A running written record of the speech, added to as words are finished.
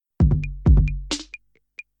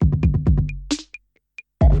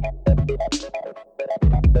Hey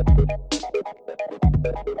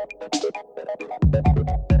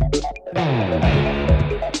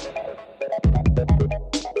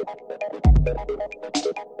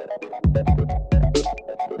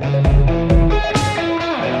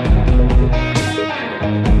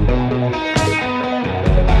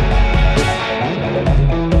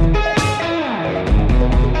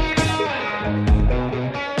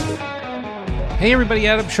everybody,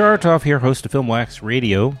 Adam Shartoff here, host of Film Wax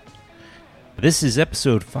Radio. This is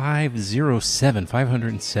episode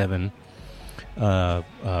 507. I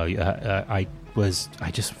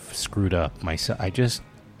just screwed up myself.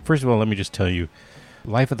 First of all, let me just tell you,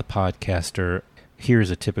 life of the podcaster,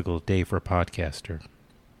 here's a typical day for a podcaster.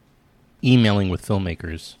 Emailing with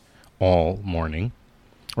filmmakers all morning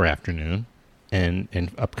or afternoon,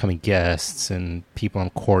 and upcoming guests and people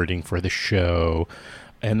I'm courting for the show.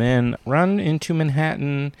 And then run into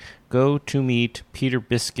Manhattan, go to meet Peter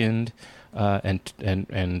Biskind,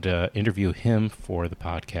 and interview him for the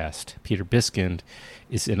podcast. Peter Biskind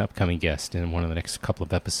is an upcoming guest in one of the next couple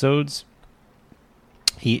of episodes.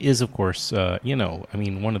 He is, of course, one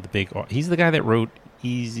of the big... He's the guy that wrote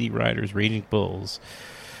Easy Riders, Raging Bulls.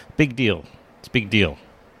 Big deal. It's a big deal.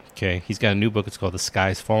 Okay, he's got a new book. It's called The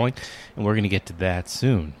Sky's Falling, and we're going to get to that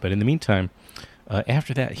soon. But in the meantime...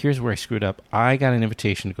 after that, here's where I screwed up. I got an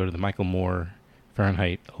invitation to go to the Michael Moore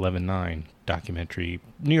Fahrenheit 11/9 documentary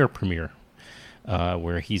New York premiere,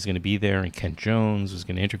 where he's going to be there, and Ken Jones was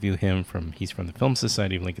going to interview him. He's from the Film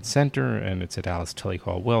Society of Lincoln Center, and it's at Alice Tully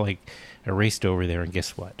Hall. Well, I raced over there, and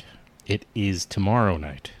guess what? It is tomorrow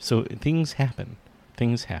night. So things happen.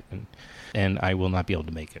 And I will not be able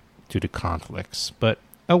to make it due to conflicts. But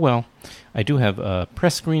oh well, I do have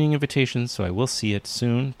press screening invitations, so I will see it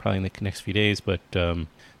soon, probably in the next few days, but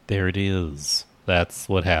there it is. That's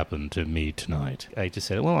what happened to me tonight. I just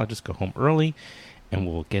said, well, I'll just go home early, and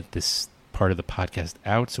we'll get this part of the podcast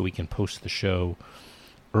out so we can post the show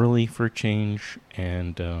early for a change,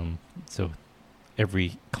 and so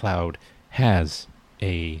every cloud has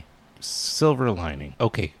a silver lining.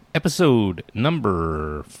 Okay, episode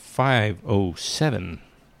number 507.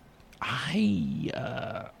 I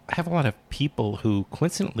have a lot of people who,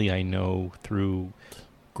 coincidentally, I know through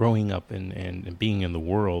growing up and being in the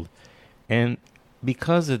world, and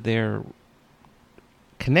because of their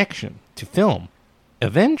connection to film,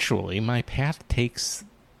 eventually my path takes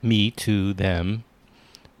me to them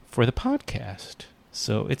for the podcast.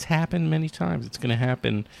 So it's happened many times. It's going to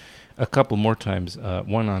happen a couple more times,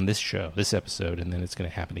 one on this show, this episode, and then it's going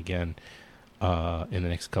to happen again in the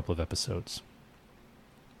next couple of episodes.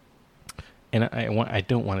 And I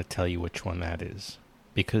don't want to tell you which one that is,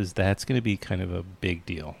 because that's going to be kind of a big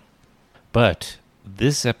deal. But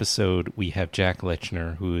this episode, we have Jack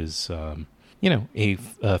Lechner, who is, a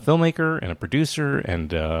filmmaker and a producer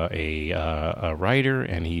and a writer,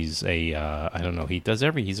 and he's he does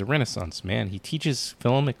he's a Renaissance man. He teaches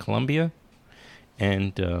film at Columbia,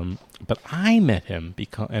 and but I met him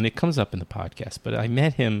because, and it comes up in the podcast, but I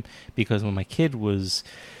met him because when my kid was...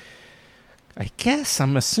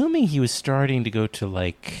 I'm assuming he was starting to go to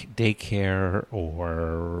like daycare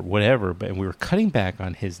or whatever, but we were cutting back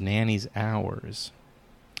on his nanny's hours.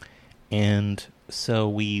 And so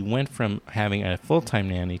we went from having a full-time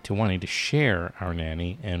nanny to wanting to share our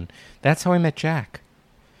nanny, and that's how I met Jack.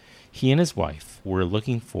 He and his wife were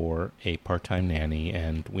looking for a part-time nanny,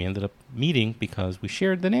 and we ended up meeting because we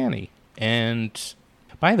shared the nanny. And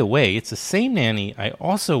by the way, it's the same nanny I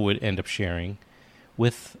also would end up sharing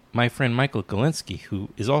with my friend Michael Galinsky, who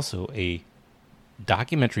is also a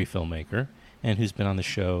documentary filmmaker and who's been on the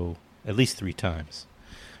show at least 3 times.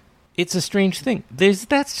 It's a strange thing.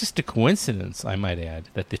 That's just a coincidence, I might add,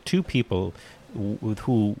 that the two people with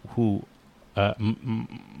who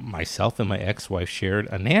myself and my ex-wife shared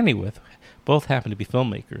a nanny with both happen to be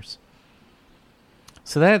filmmakers.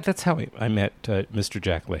 So that's how I met Mr.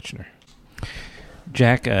 Jack Lechner.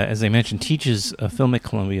 Jack, as I mentioned, teaches film at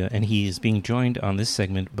Columbia, and he is being joined on this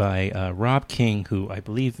segment by Rob King, who I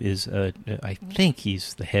believe is, I think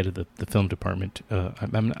he's the head of the film department.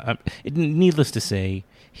 Needless to say,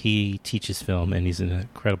 he teaches film, and he's an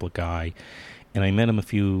incredible guy. And I met him a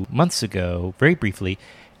few months ago, very briefly,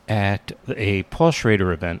 at a Paul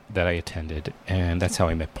Schrader event that I attended, and that's how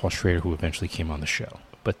I met Paul Schrader, who eventually came on the show.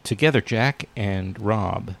 But together, Jack and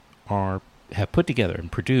Rob have put together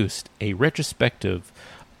and produced a retrospective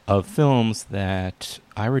of films that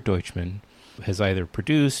Ira Deutschman has either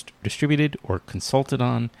produced, distributed, or consulted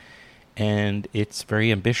on, and it's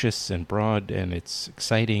very ambitious and broad, and it's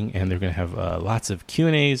exciting, and they're going to have lots of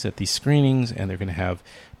Q&As at these screenings, and they're going to have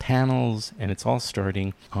panels, and it's all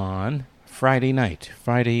starting on Friday night,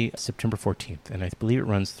 Friday, September 14th. And I believe it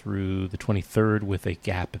runs through the 23rd with a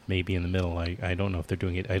gap maybe in the middle. I don't know if they're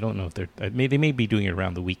doing it. I don't know if they may be doing it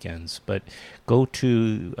around the weekends. But go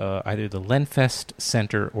to either the Lenfest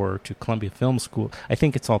Center or to Columbia Film School. I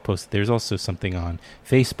think it's all posted. There's also something on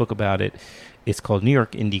Facebook about it. It's called New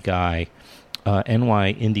York Indie Guy,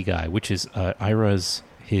 NY Indie Guy, which is Ira's,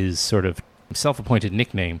 his sort of self-appointed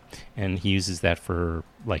nickname, and he uses that for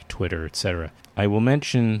like Twitter, etc. I will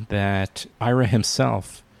mention that Ira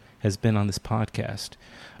himself has been on this podcast.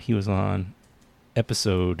 He was on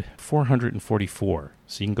episode 444,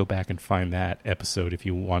 so you can go back and find that episode if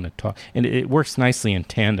you want to talk. And it works nicely in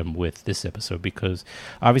tandem with this episode because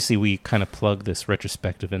obviously we kind of plug this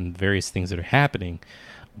retrospective and various things that are happening,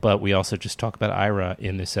 but we also just talk about Ira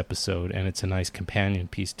in this episode, and it's a nice companion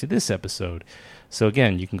piece to this episode. So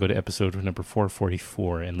again, you can go to episode number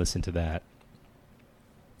 444 and listen to that.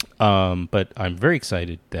 But I'm very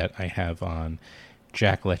excited that I have on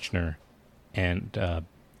Jack Lechner and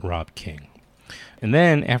Rob King. And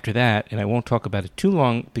then after that, and I won't talk about it too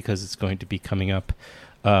long because it's going to be coming up,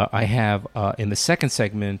 I have in the second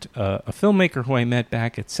segment a filmmaker who I met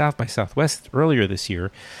back at South by Southwest earlier this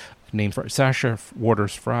year, named Sasha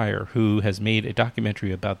Freyer, who has made a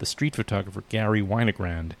documentary about the street photographer Gary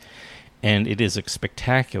Winogrand. And it is a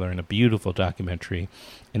spectacular and a beautiful documentary.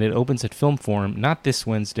 And it opens at Film Forum, not this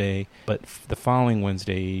Wednesday, but the following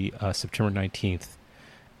Wednesday, September 19th,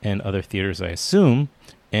 and other theaters, I assume.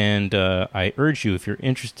 And I urge you, if you're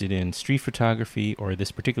interested in street photography or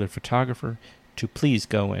this particular photographer, to please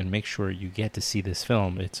go and make sure you get to see this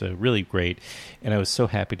film. It's really great. And I was so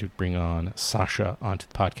happy to bring on Sasha onto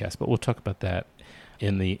the podcast. But we'll talk about that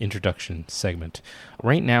in the introduction segment.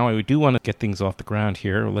 Right now, I do want to get things off the ground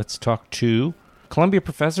here. Let's talk to Columbia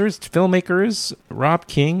professors, filmmakers, Rob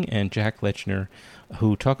King and Jack Lechner,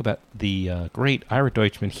 who talk about the great Ira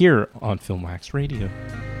Deutschman here on Film Wax Radio.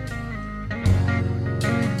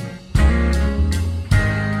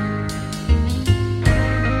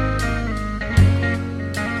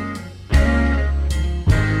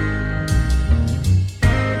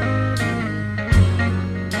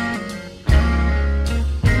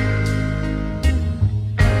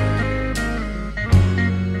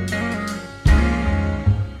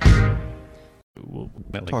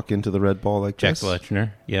 Talk into the red ball like Jack this.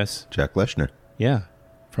 Lechner, yes. Jack Lechner. Yeah.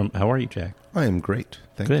 How are you, Jack? I am great.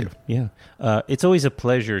 Thank Good. you. Yeah. It's always a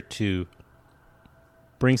pleasure to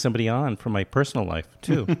bring somebody on from my personal life,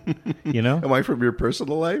 too. You know? Am I from your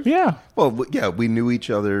personal life? Yeah. Well, yeah, we knew each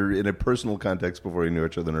other in a personal context before we knew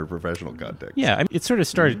each other in a professional context. Yeah. It sort of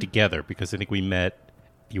started together because I think we met.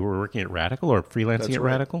 You were working at Radical or freelancing That's at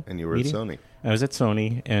right. Radical? And you were meeting? at Sony. I was at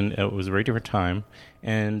Sony, and it was a very different time.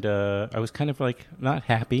 And I was kind of like not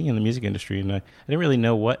happy in the music industry, and I didn't really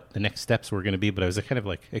know what the next steps were going to be, but I was kind of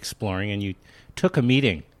like exploring, and you took a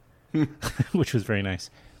meeting, which was very nice.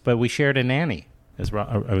 But we shared a nanny, as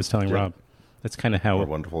I was telling Rob. That's kind of how... Our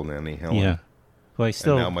wonderful nanny, Helen. Yeah. Well, I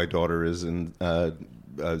still... And now my daughter is in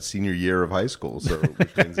senior year of high school, so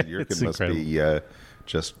which means that your kid must be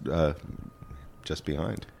just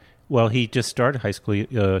behind. Well, he just started high school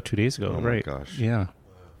 2 days ago, oh right? Oh, my gosh. Yeah.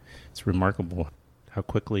 It's remarkable how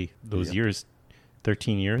quickly those years,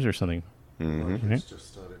 13 years or something. Mm-hmm. My kids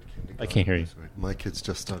just started kindergarten. I can't hear you. My kids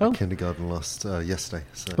just started kindergarten yesterday.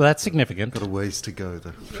 So well, that's significant. Got a ways to go,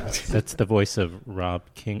 though. That's the voice of Rob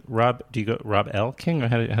King. Rob, do you go Rob L. King, or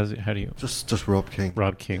how do you? Just Rob King.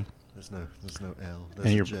 Rob King. There's no L.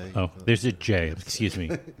 There's a J. Oh, there's a J. Excuse me.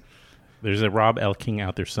 There's a Rob L. King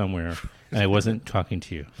out there somewhere, and I wasn't talking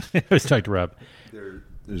to you. I was talking to Rob.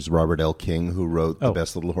 There's Robert L. King, who wrote The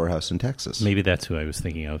Best Little Whorehouse in Texas. Maybe that's who I was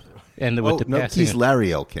thinking of. And he's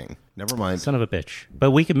Larry L. King. Never mind. Son of a bitch.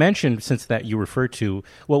 But we could mention, since that you referred to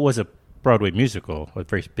what was a Broadway musical, a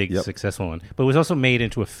very big, successful one, but it was also made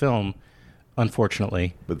into a film,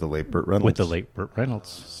 unfortunately. With the late Burt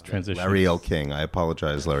Reynolds. Transition. Larry L. King. I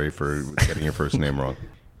apologize, Larry, for getting your first name wrong.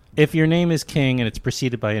 If your name is King and it's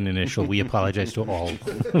preceded by an initial, we apologize to all.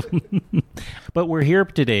 But we're here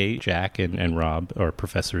today, Jack and Rob, are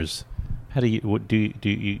professors. How do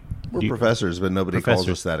you... We're professors, but nobody calls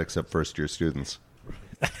us that except first-year students.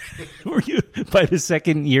 By the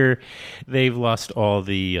second year, they've lost all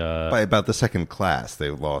the... By about the second class,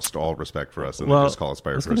 they've lost all respect for us, and they just call us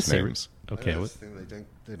by our first names. Okay.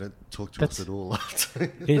 They don't talk to us at all.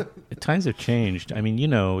 Times have changed. I mean,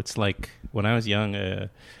 it's like when I was young...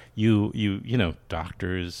 You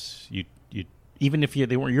doctors, you even if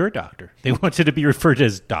they weren't your doctor, they wanted to be referred to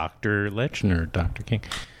as Dr. Lechner, Dr. King.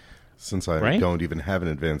 Since I don't even have an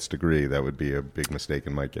advanced degree, that would be a big mistake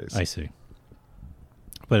in my case. I see.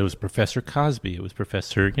 But it was Professor Cosby. It was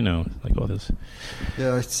Professor, like all this.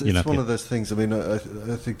 Yeah, it's one of those things. I mean, I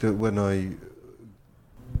think that when I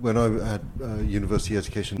had university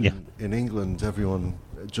education in England, everyone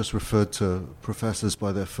just referred to professors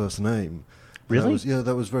by their first name. Really?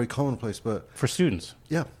 That was very commonplace. But for students.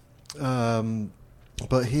 Yeah.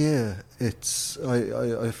 But here,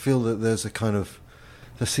 I feel that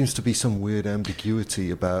there seems to be some weird ambiguity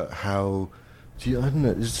about how. I don't know.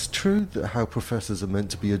 Is it true that how professors are meant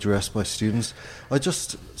to be addressed by students? I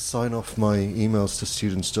just sign off my emails to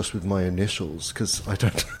students just with my initials because I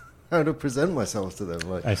don't know how to present myself to them.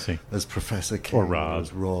 Like, I see. As Professor King or Rob. Or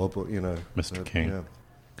as Rob or, Mr. King. Yeah.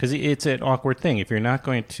 Because it's an awkward thing. If you're not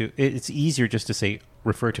going to... It's easier just to say,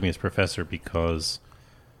 refer to me as professor because,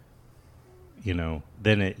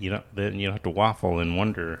 then you don't have to waffle and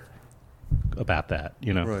wonder about that.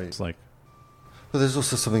 Right. It's like... But there's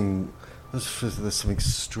also something... There's something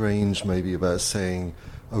strange maybe about saying,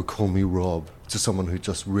 "Oh, call me Rob," to someone who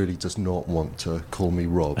just really does not want to call me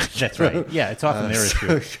Rob. That's right. Yeah, it's often their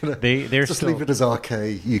issue. They're just still... leave it as RK.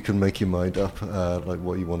 You can make your mind up, like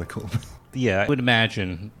what you want to call me. Yeah, I would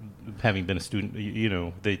imagine, having been a student,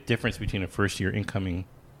 the difference between a first-year incoming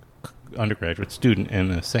undergraduate student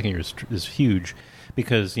and a second year is huge,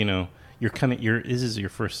 because this is you're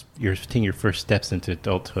taking your first steps into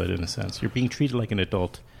adulthood in a sense. You're being treated like an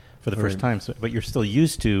adult for the first time, but you're still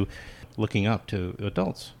used to looking up to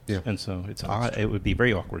adults. Yeah. And so it's odd. It would be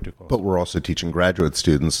very awkward to call. But we're also teaching graduate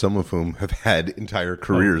students, some of whom have had entire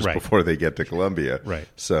careers before they get to Columbia. Right.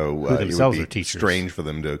 So who themselves it would are be teachers. Strange for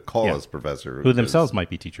them to call us professor. Who themselves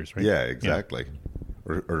might be teachers, right? Yeah, exactly.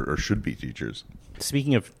 Yeah. Or should be teachers.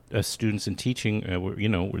 Speaking of students and teaching,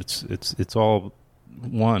 it's all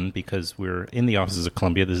one, because we're in the offices of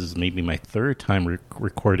Columbia. This is maybe my third time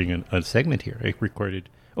recording a segment here. I recorded...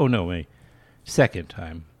 Oh, no, a second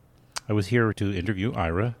time. I was here to interview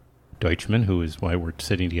Ira Deutschman, who is why we're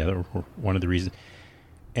sitting together, or one of the reasons.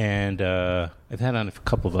 And I've had on a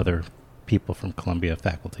couple of other people from Columbia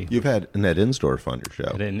faculty. You've had Annette Insdorf on your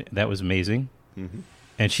show. And that was amazing. Mm-hmm.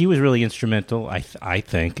 And she was really instrumental, I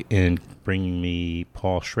think, in bringing me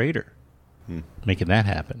Paul Schrader, making that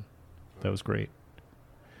happen. That was great.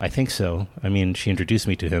 I think so. I mean, she introduced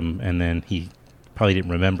me to him, and then he probably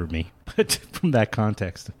didn't remember me but from that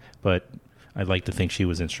context. But I'd like to think she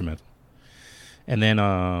was instrumental. And then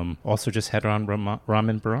also just had on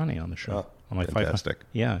Ramin Barani on the show. On my fantastic.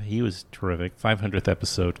 Yeah, he was terrific. 500th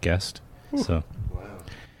episode guest. Ooh. So, wow.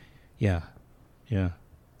 Yeah,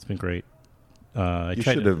 it's been great. You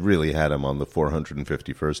should have really had him on the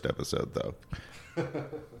 451st episode, though.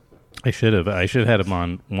 I should have. I should have had him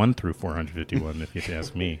on 1 through 451, if you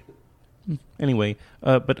ask me. Anyway,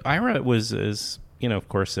 but Ira was, of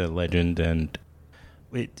course, a legend, and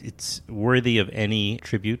it's worthy of any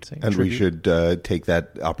tribute. We should take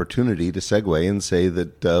that opportunity to segue and say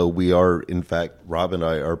that we are, in fact, Rob and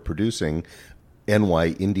I are producing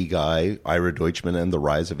NY Indie Guy, Ira Deutschman, and the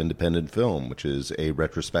Rise of Independent Film, which is a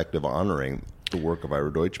retrospective honoring the work of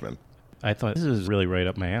Ira Deutschman. I thought this is really right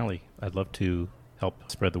up my alley. I'd love to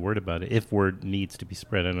help spread the word about it, if word needs to be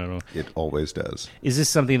spread. I don't know. It always does. Is this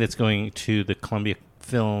something that's going to the Columbia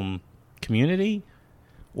film community,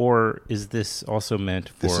 or is this also meant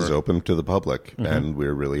for... This is open to the public, and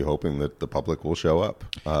we're really hoping that the public will show up.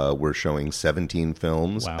 We're showing 17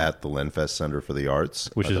 films at the Lenfest Center for the Arts,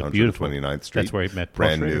 which is at beautiful. 129th Street. That's where I met Paul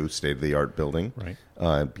Brand Schrader. new, state-of-the-art building. Right.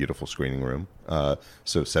 Beautiful screening room.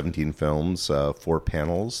 So 17 films, 4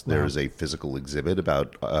 panels. Wow. There's a physical exhibit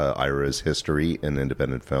about Ira's history in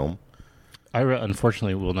independent film. Ira,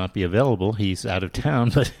 unfortunately, will not be available. He's out of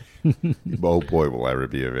town, but... Oh, boy, will Ira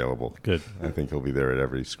be available. Good. I think he'll be there at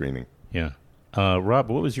every screening. Yeah. Rob,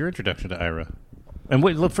 what was your introduction to Ira? And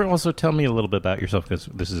also tell me a little bit about yourself, because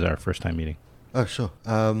this is our first time meeting. Oh, sure.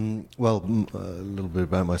 Well, a little bit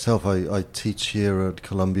about myself. I teach here at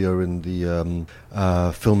Columbia in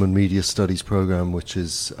the Film and Media Studies program, which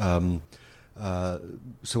is... so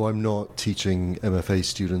I'm not teaching MFA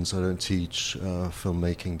students. I don't teach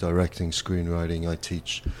filmmaking, directing, screenwriting. I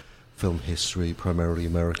teach film history, primarily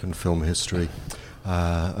American film history.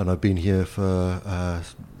 And I've been here for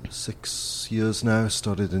 6 years now,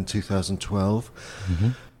 started in 2012.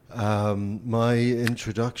 My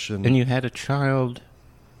introduction... And you had a child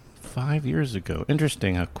 5 years ago.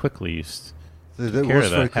 Interesting how quickly you took care of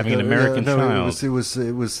that, having an American child. It was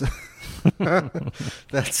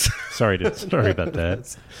that's... Sorry about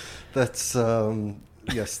that. That's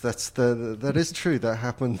yes, that is true. That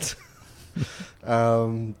happened.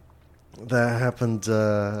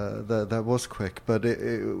 That was quick, but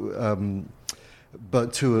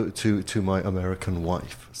but to my American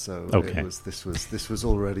wife. So Okay. This was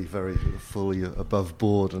already very fully above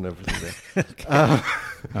board and everything there.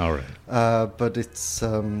 All right. But it's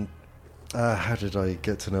how did I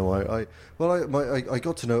get to know I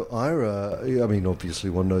got to know Ira. I mean, obviously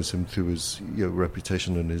one knows him through his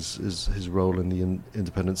reputation and his role in the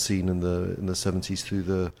independent scene in the 70s through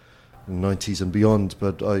the 90s and beyond.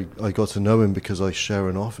 But I got to know him because I share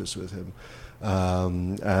an office with him,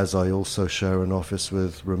 as I also share an office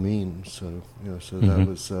with Ramin. So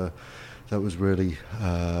that was really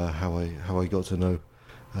how I got to know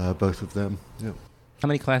both of them. Yeah. How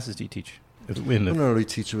many classes do you teach? I normally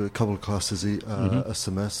teach a couple of classes a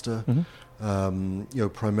semester.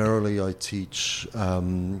 Primarily I teach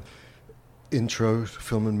intro to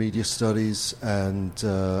film and media studies, and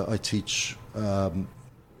I teach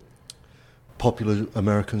popular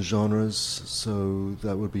American genres. So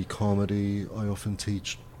that would be comedy. I often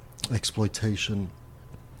teach exploitation.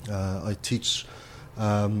 I teach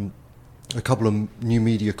a couple of new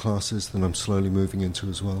media classes that I'm slowly moving into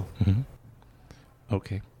as well.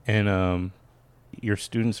 Okay. And your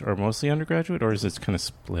students are mostly undergraduate, or is it kind of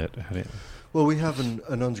split? Well, we have an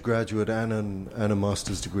undergraduate and a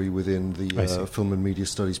master's degree within the Film and Media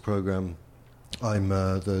Studies program. I'm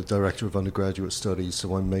the director of undergraduate studies,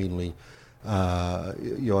 so I'm mainly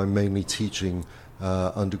teaching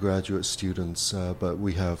undergraduate students, but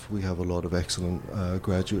we have a lot of excellent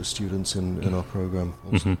graduate students in our program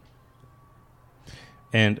also.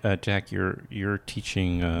 And Jack, you're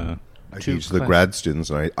teaching. I teach the grad students,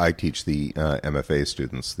 and I teach the MFA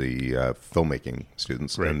students, the filmmaking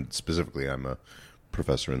students, right. And specifically I'm a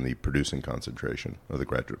professor in the producing concentration of the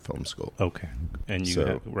Graduate Film School. Okay. And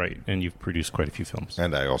and you've produced quite a few films.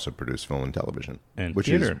 And I also produce film and television. And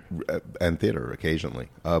theater. And theater occasionally.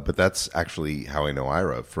 But that's actually how I know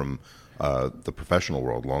Ira from the professional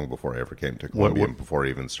world long before I ever came to Columbia, and before I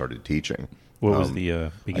even started teaching. What was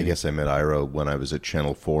the beginning? I guess I met Ira when I was at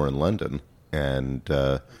Channel 4 in London, and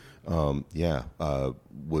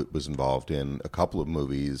was involved in a couple of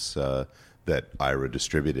movies that Ira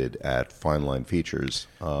distributed at Fine Line Features.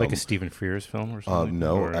 Like a Stephen Frears film or something?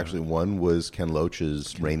 Actually one was Ken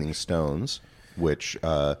Loach's Raining Stones, which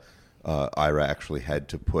Ira actually had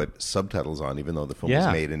to put subtitles on, even though the film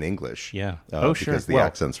was made in English. Yeah. Sure. Because the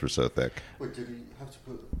accents were so thick. Wait, did he have to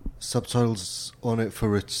put subtitles on it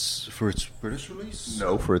for its British release?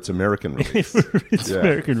 No, for its American release.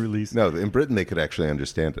 American release. No, in Britain they could actually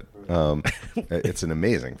understand it. It's an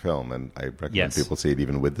amazing film, and I recommend people see it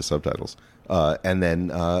even with the subtitles. And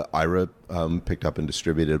then Ira picked up and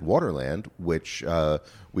distributed Waterland, which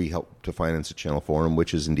we helped to finance at Channel 4, and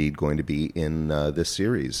which is indeed going to be in this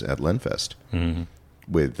series at Lenfest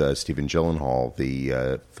with Stephen Gyllenhaal,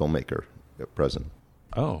 the filmmaker at present.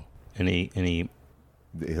 Oh, any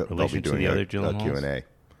They'll be doing the a other Gyllenhaals?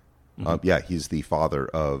 Q&A. He's the father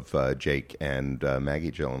of Jake and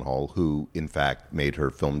Maggie Gyllenhaal, who, in fact, made her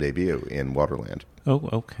film debut in Waterland. Oh,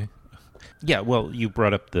 okay. Yeah, well, you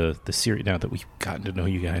brought up the series. Now that we've gotten to know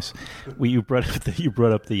you guys, you brought up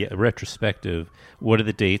the retrospective. What are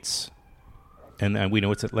the dates? And we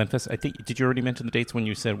know it's at Lenfest. I think. Did you already mention the dates when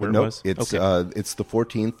you said where it was? It's it's the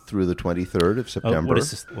 14th through the 23rd of September. What is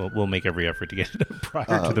this? Well, we'll make every effort to get it prior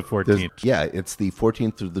to the 14th. Yeah, it's the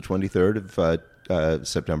 14th through the 23rd of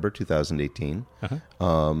September 2018.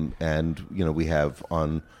 And we have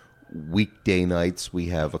on weekday nights we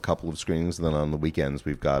have a couple of screenings, and then on the weekends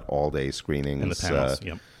we've got all day screenings. And the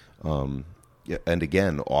panels. And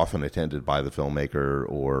again, often attended by the filmmaker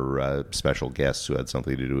or special guests who had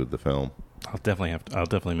something to do with the film. I'll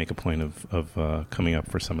definitely make a point of coming up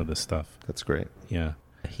for some of this stuff. That's great. Yeah,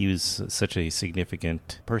 he was such a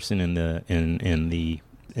significant person in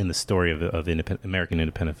the story of American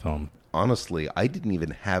independent film. Honestly, I didn't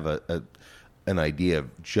even have an idea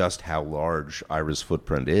of just how large Ira's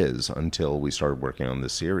footprint is until we started working on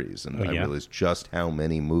this series, and I realized just how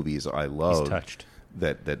many movies I loved. He's touched.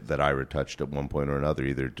 That Ira touched at one point or another,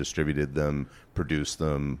 either distributed them, produced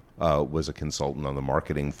them, was a consultant on the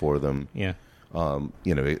marketing for them. Yeah.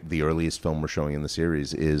 The earliest film we're showing in the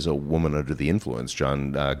series is A Woman Under the Influence,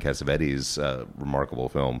 John Cassavetes' remarkable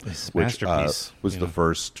film, which was the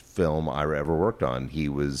first film Ira ever worked on. He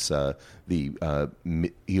was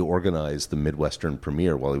he organized the Midwestern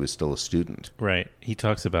premiere while he was still a student. Right. He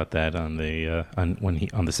talks about that on the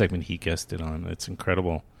on the segment he guested on. It's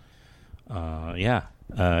incredible.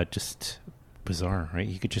 Just bizarre, right?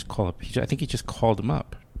 He could just call up. I think he just called him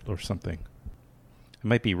up or something. I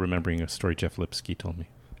might be remembering a story Jeff Lipsky told me.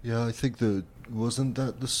 Yeah, I think wasn't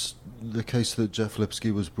that the case that Jeff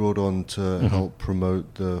Lipsky was brought on to help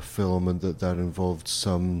promote the film, and that involved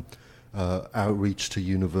some outreach to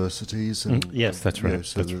universities. And, yes, that's right.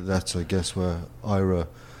 So that's, I guess, where Ira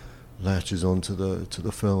latches onto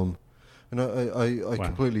the film. And I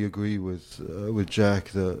completely agree with Jack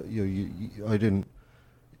that I didn't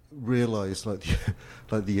realize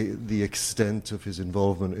the extent of his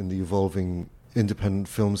involvement in the evolving independent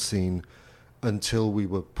film scene until we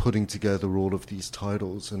were putting together all of these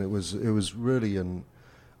titles, and it was really an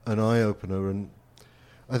eye opener. And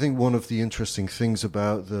I think one of the interesting things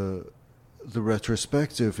about the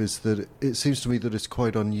retrospective is that it seems to me that it's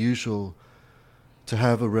quite unusual to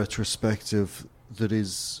have a retrospective that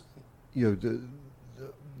is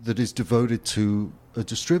that is devoted to a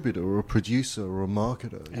distributor or a producer or a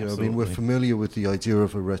marketer. I mean, we're familiar with the idea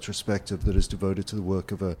of a retrospective that is devoted to the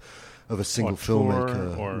work of a single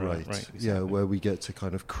filmmaker, right? Exactly. Yeah, where we get to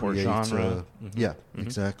kind of create.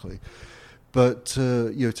 Exactly. But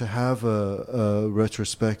to have a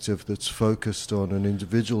retrospective that's focused on an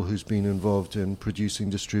individual who's been involved in producing,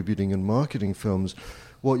 distributing, and marketing films,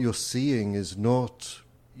 what you're seeing is not,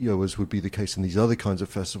 as would be the case in these other kinds of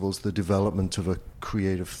festivals, the development of a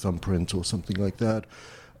creative thumbprint or something like that,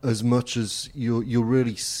 as much as you're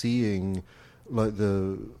really seeing like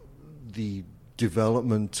the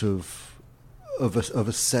development of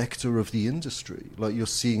a sector of the industry. Like you're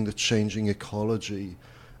seeing the changing ecology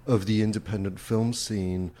of the independent film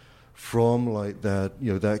scene from like that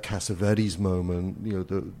Cassavetes moment,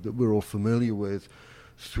 that we're all familiar with,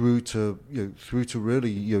 through to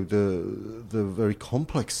really the very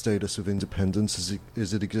complex status of independence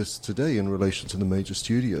as it exists today in relation to the major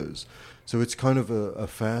studios. So it's kind of a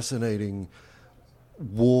fascinating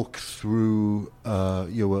walk through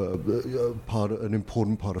an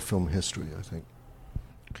important part of film history, I think.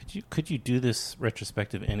 Could you do this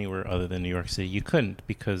retrospective anywhere other than New York City? You couldn't,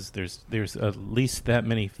 because there's at least that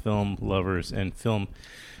many film lovers and film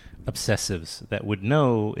obsessives that would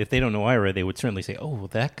know. If they don't know Ira, they would certainly say, "Oh,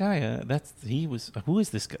 that guy, who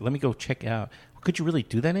is this guy? Let me go check out." Could you really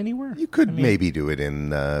do that anywhere? You could maybe do it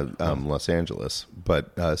in Los Angeles,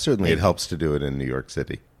 but certainly it helps to do it in New York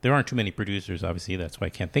City. There aren't too many producers, obviously. That's why I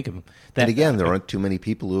can't think of them. And again, there aren't too many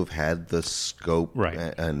people who have had the scope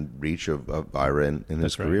and reach of Ira in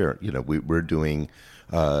his career. Right. We're doing,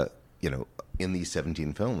 in these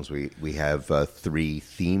 17 films, we have 3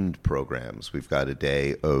 themed programs. We've got a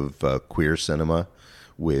day of queer cinema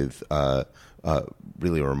with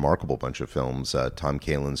really a remarkable bunch of films. Tom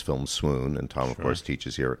Kalin's film Swoon, and Tom, of course,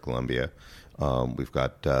 teaches here at Columbia. We've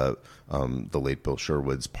got the late Bill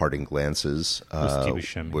Sherwood's Parting Glances, Steve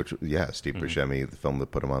Buscemi. Steve Buscemi, the film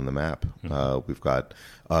that put him on the map. We've got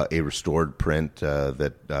a restored print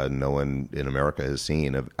that no one in America has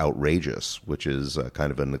seen of Outrageous, which is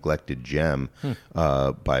kind of a neglected gem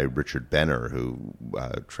by Richard Benner, who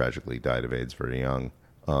tragically died of AIDS very young.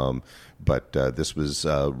 But this was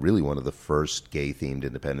really one of the first gay-themed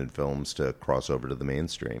independent films to cross over to the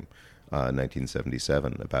mainstream.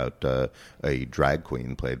 1977, about a drag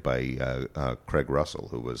queen played by Craig Russell,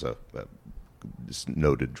 who was a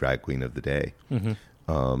noted drag queen of the day.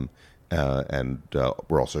 And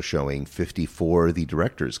we're also showing 54, the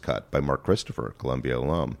director's cut by Mark Christopher, Columbia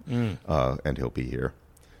alum, and he'll be here.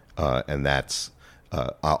 And that's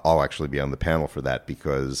I'll actually be on the panel for that,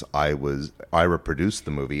 because Ira produced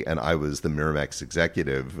the movie, and I was the Miramax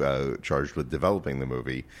executive charged with developing the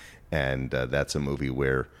movie, and that's a movie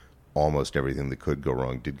where almost everything that could go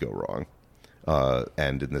wrong did go wrong.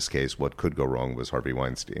 And in this case, what could go wrong was Harvey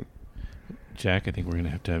Weinstein. Jack, I think we're going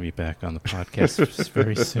to have you back on the podcast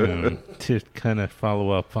very soon to kind of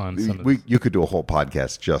follow up on some of this. You could do a whole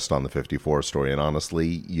podcast just on the 54 story, and honestly,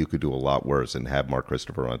 you could do a lot worse and have Mark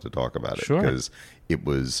Christopher on to talk about it. Sure. Because it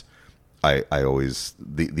was, I always,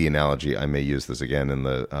 the analogy, I may use this again in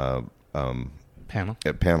the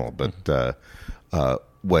panel, but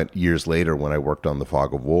went years later when I worked on The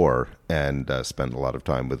Fog of War and spent a lot of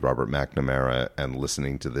time with Robert McNamara and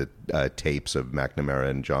listening to the tapes of McNamara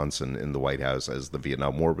and Johnson in the White House as the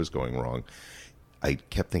Vietnam War was going wrong. I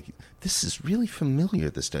kept thinking, this is really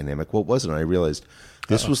familiar, this dynamic. What was it? And I realized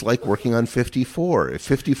this was like working on 54. If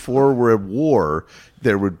 54 were at war,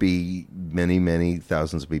 there would be many, many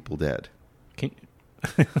thousands of people dead.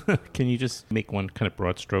 Can you just make one kind of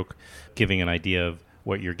broad stroke, giving an idea of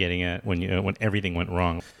what you're getting at when everything went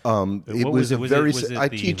wrong? I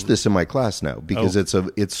teach this in my class now, because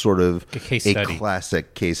it's sort of a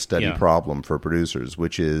classic case study problem for producers,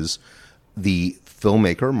 which is the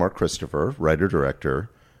filmmaker, Mark Christopher, writer-director,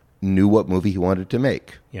 knew what movie he wanted to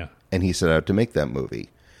make. Yeah. And he set out to make that movie.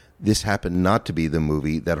 this happened not to be the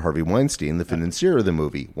movie that Harvey Weinstein, the financier of the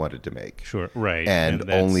movie, wanted to make. Sure, right. And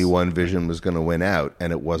only one vision was going to win out,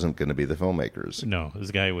 and it wasn't going to be the filmmakers. No,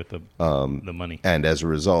 this guy with the money. And as a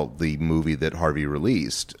result, the movie that Harvey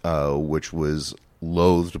released, which was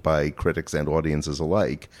loathed by critics and audiences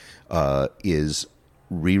alike, is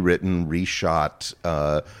rewritten, reshot,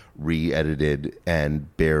 re-edited,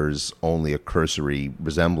 and bears only a cursory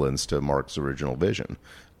resemblance to Mark's original vision.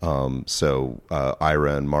 So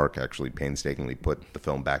Ira and Mark actually painstakingly put the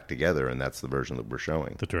film back together, and that's the version that we're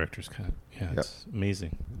showing. The director's cut. Yeah, it's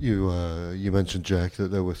amazing. You mentioned, Jack, that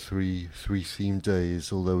there were three theme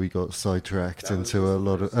days, although we got sidetracked into a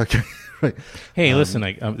lot of. Okay, right. Hey, listen,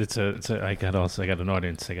 I got an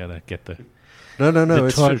audience. I gotta get the no. the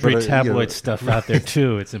It's tawdry true, tabloid stuff out there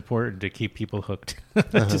too. It's important to keep people hooked.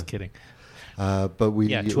 Just kidding. But we're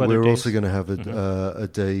days. also going to have a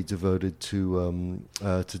day devoted to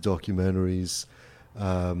documentaries,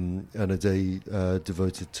 and a day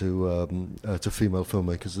devoted to female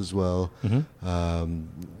filmmakers as well.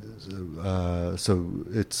 So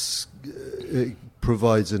it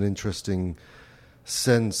provides an interesting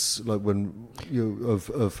sense, like when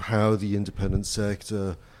of how the independent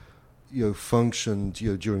sector functioned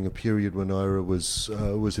during a period when Ira was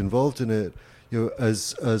involved in it.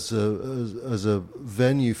 As a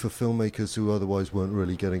venue for filmmakers who otherwise weren't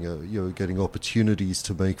really getting opportunities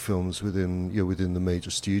to make films within the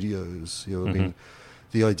major studios. I mean,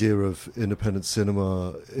 the idea of independent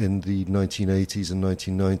cinema in the 1980s and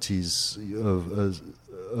 1990s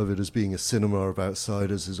of it as being a cinema of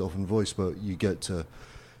outsiders is often voiced, but you get to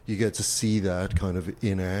see that kind of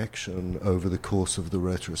in action over the course of the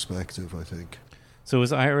retrospective, I think. So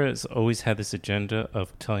has Ira always had this agenda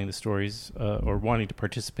of telling the stories or wanting to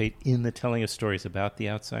participate in the telling of stories about the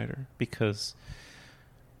outsider? Because,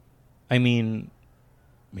 I mean,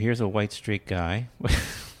 here's a white straight guy,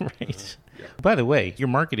 right? Yeah. By the way, you're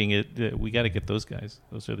marketing it. We got to get those guys.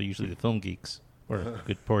 Those are usually the film geeks, or a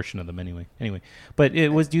good portion of them anyway. But it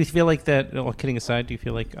was. Do you feel like that, all kidding aside, do you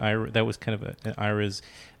feel like that was kind of Ira's...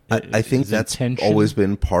 I think that's always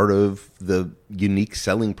been part of the unique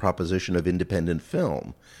selling proposition of independent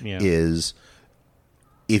film. Is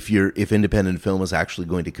if independent film is actually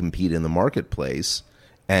going to compete in the marketplace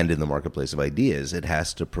and in the marketplace of ideas, it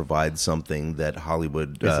has to provide something that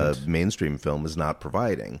Hollywood mainstream film is not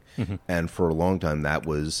providing. And for a long time that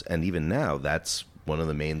was, and even now, that's one of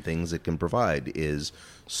the main things it can provide is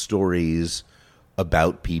stories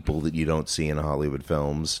about people that you don't see in Hollywood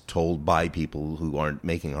films, told by people who aren't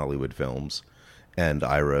making Hollywood films, and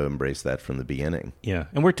Ira embraced that from the beginning. Yeah,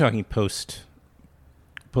 and we're talking post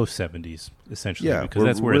 70s essentially. Yeah, because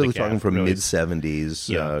that's where really talking from mid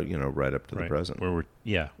 70s, right up to the present.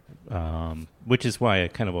 Which is why I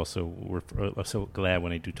kind of also I'm so glad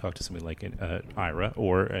when I do talk to somebody like Ira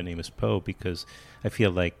or an Amos Poe, because I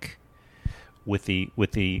feel like with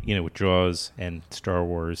Jaws and Star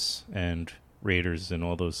Wars and Raiders and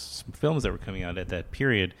all those films that were coming out at that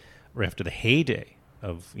period, or after the heyday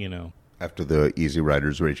of after the Easy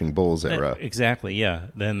Riders, Raging Bulls era. Exactly, yeah.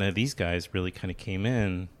 Then these guys really kind of came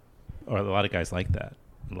in, or a lot of guys like that.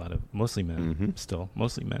 Mostly men, still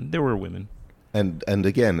mostly men. There were women. And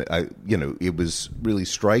again, it was really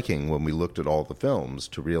striking when we looked at all the films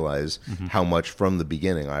to realize how much from the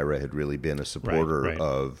beginning Ira had really been a supporter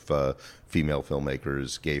of female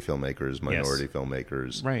filmmakers, gay filmmakers, minority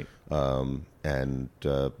filmmakers, and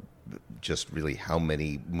just really how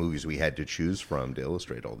many movies we had to choose from to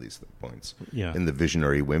illustrate all these points. Yeah. In the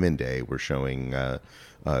Visionary Women Day, we're showing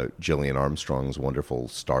Gillian Armstrong's wonderful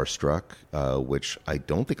Starstruck, which I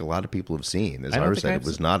don't think a lot people have seen. As Ira said, it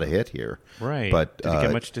was not a hit here. Right. But did it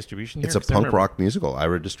get much distribution here? It's a punk rock musical.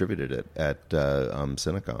 Ira distributed it at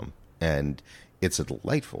Cinecom, and it's a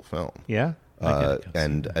delightful film. Yeah.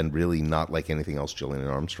 And really not like anything else Gillian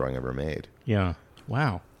Armstrong ever made. Yeah.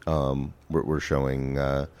 Wow. We're showing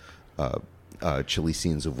Chilly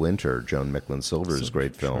Scenes of Winter, Joan Micklin Silver's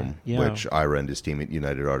great film, which Ira and his team at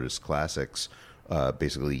United Artists Classics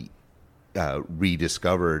basically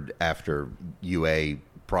rediscovered after UA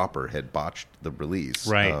proper had botched the release,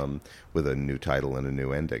 with a new title and a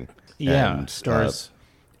new ending. Yeah, and, stars.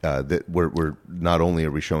 That we're not only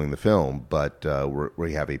are we showing the film, but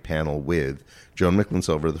we have a panel with Joan Micklin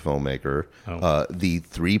Silver, the filmmaker, the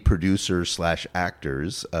three producers /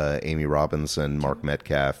 actors, Amy Robinson, Mark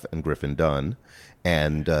Metcalf, and Griffin Dunn,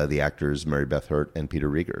 and the actors Mary Beth Hurt and Peter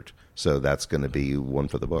Riegert. So that's going to be one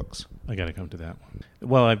for the books. I got to come to that one.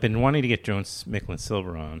 Well, I've been wanting to get Joan Micklin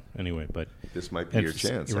Silver on anyway, but this might be your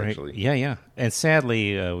chance, actually. Yeah. And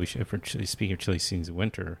sadly, speaking of Chilly Scenes of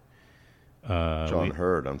Winter. John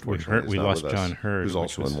Hurd, unfortunately. We lost John Hurd. Who's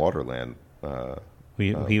also in Waterland.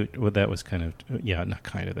 That was kind of not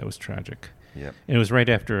kind of, that was tragic. Yep. And it was right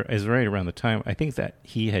around the time, I think that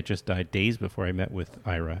he had just died days before I met with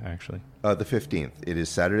Ira, actually. The 15th. It is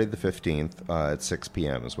Saturday the 15th at 6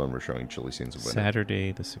 p.m. is when we're showing Chilly Scenes of Winter.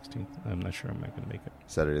 Saturday the 16th. I'm not sure I'm not going to make it.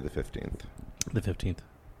 Saturday the 15th. The 15th.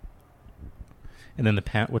 And then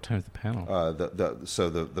what time is the panel? So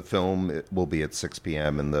the film will be at 6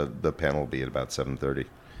 p.m. and the panel will be at about 7:30.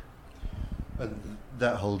 And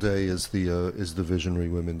that whole day is the Visionary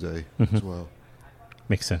Women Day as well.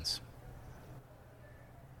 Makes sense.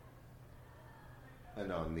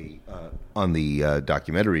 And on the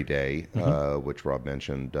documentary day, which Rob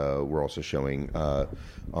mentioned, we're also showing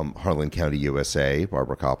Harlan County, USA,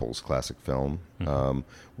 Barbara Koppel's classic film.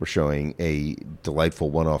 We're showing a delightful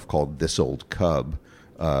one-off called This Old Cub,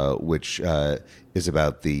 which is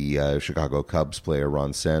about the Chicago Cubs player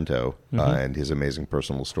Ron Santo and his amazing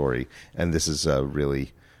personal story. And this is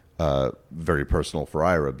really very personal for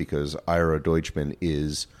Ira, because Ira Deutschman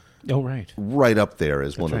is... Oh, right. Right up there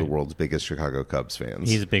as one of right. the world's biggest Chicago Cubs fans.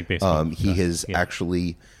 He's a big baseball fan. He has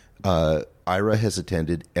actually... Ira has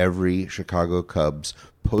attended every Chicago Cubs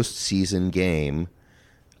postseason game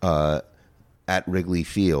at Wrigley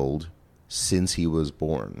Field since he was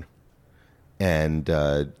born. And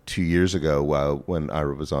 2 years ago, when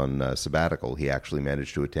Ira was on sabbatical, he actually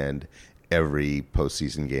managed to attend every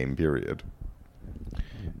postseason game, period.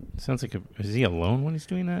 Sounds like is he alone when he's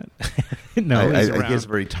doing that? No, I think he has a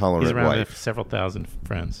very tolerant he's around wife. Several thousand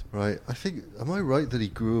friends. Right. I think. Am I right that he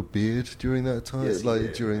grew a beard during that time? Yes,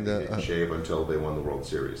 during that. He didn't shave until they won the World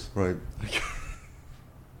Series. Right.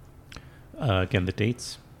 Again, the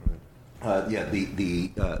dates.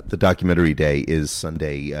 The documentary day is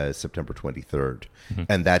Sunday, September 23rd,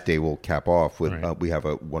 and that day will cap off with we have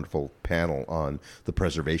a wonderful panel on the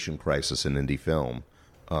preservation crisis in indie film,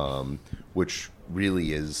 which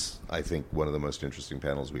really is, I think, one of the most interesting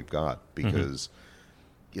panels we've got, because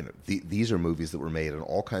these are movies that were made in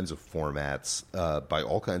all kinds of formats by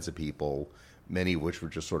all kinds of people, many of which were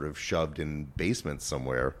just sort of shoved in basements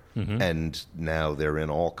somewhere, and now they're in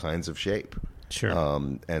all kinds of shape. Sure.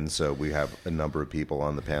 And so we have a number of people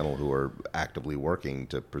on the panel who are actively working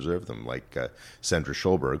to preserve them, like Sandra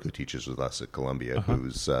Schulberg, who teaches with us at Columbia,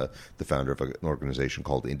 who's the founder of an organization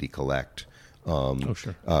called Indie Collect.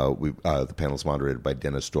 Sure. The panel is moderated by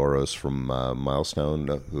Dennis Doros from Milestone,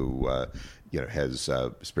 who has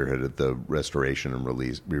spearheaded the restoration and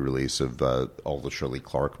re-release of all the Shirley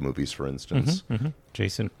Clark movies, for instance.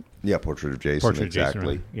 Jason. Yeah, Portrait of Jason,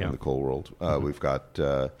 exactly. Jason, right. In the Coal World. We've got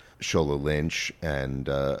Shola Lynch and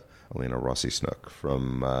Elena Rossi Snook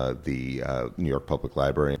from the New York Public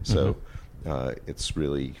Library. So it's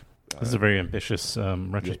really... this is a very ambitious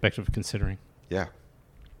retrospective considering. Yeah.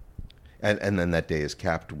 And then that day is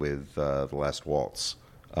capped with The Last Waltz,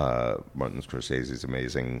 Martin Scorsese's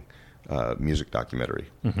amazing music documentary.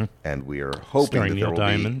 And we are hoping starring that there Neil will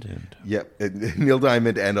Diamond be... Neil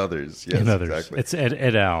Diamond and others. Yes, and others. Exactly. It's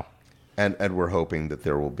Ed Al. And we're hoping that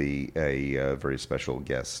there will be a very special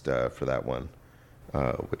guest for that one,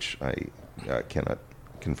 which I cannot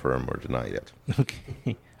confirm or deny yet.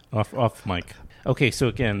 Okay, off mic. Okay, so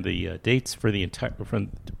again, the dates for the entire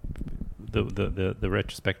the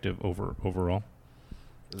retrospective overall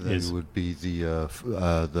would be the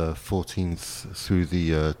 14th through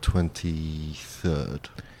the 23rd.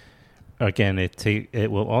 Again,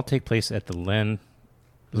 it will all take place at the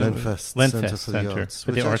Lenfest Center for the Arts,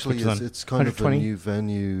 which the Arts, actually which is it's kind of a new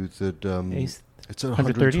venue that it's at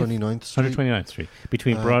 129th Street. 129th Street,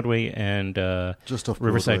 between Broadway and just off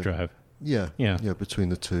Riverside Broadway. Drive. Yeah, between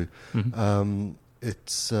the two.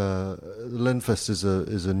 It's Lenfest is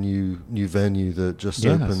a new venue that just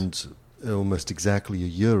opened almost exactly a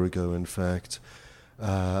year ago, in fact.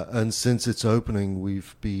 And since its opening,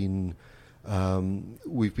 we've been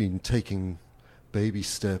taking baby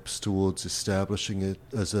steps towards establishing it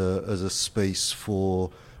as a space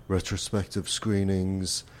for retrospective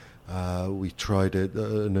screenings. We tried it.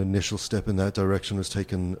 An initial step in that direction was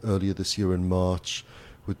taken earlier this year in March,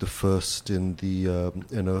 with the first in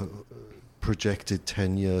a projected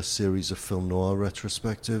 10-year series of film noir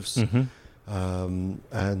retrospectives.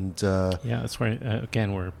 That's where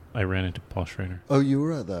where I ran into Paul Schrader. Oh, you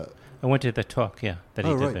were at that? I went to the talk, that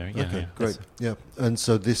he did there. Yeah, okay, great. Yeah, and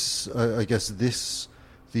so this, I guess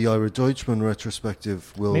the Ira Deutschman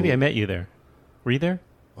retrospective will... Maybe I met you there. Were you there?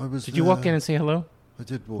 I was. Did you walk in and say hello? I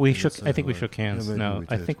did walk we in shook. and say I think hello. we shook hands. Yeah, no,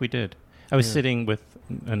 I think we did. I was sitting with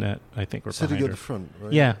Annette, I think, or sitting behind at her. the front,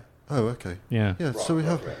 right? Yeah. Oh, okay. Yeah. Yeah, so we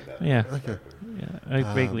have... Yeah. Okay. Yeah, I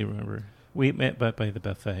vaguely remember. We met by the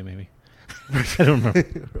buffet, maybe. I don't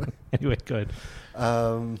remember. Anyway, good.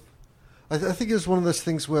 I think it's one of those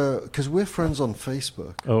things where, because we're friends on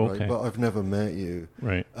Facebook, okay. right? But I've never met you.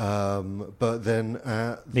 Right. But then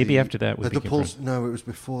maybe after that we at the became Paul, friends. no, it was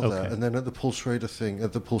before Okay. that. And then at the Paul Schrader thing,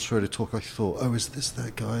 at the Paul Schrader talk, I thought, oh, is this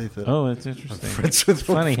that guy that Oh, that's I'm interesting. friends with?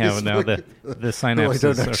 Funny on how now Facebook? the Who I synapses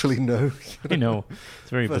don't are- actually know. I know.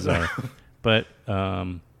 It's very bizarre. But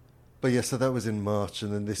But yeah, so that was in March,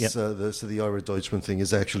 and then this, Yep. so the Ira Deutschman thing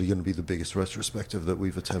is actually going to be the biggest retrospective that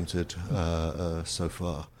we've attempted so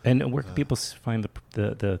far. and where can people find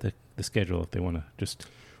the schedule if they want to just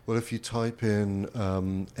Well, if you type in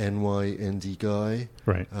NY Indie Guy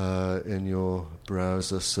right. In your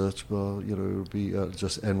browser search bar, it'll be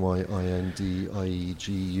just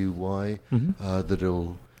NYINDIEGUY. That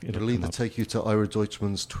it'll It'll either come up. take you to Ira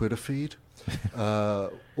Deutschman's Twitter feed,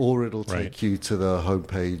 or it'll Right. take you to the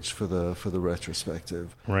homepage for the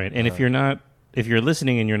retrospective. Right, and if you're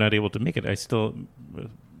listening and you're not able to make it, I still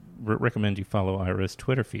recommend you follow Ira's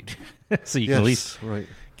Twitter feed, so you can at least right.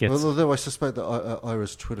 get. Well, although I suspect that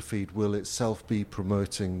Ira's Twitter feed will itself be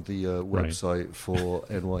promoting the website for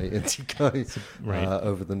NY Indie Guy Right.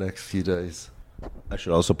 over the next few days. I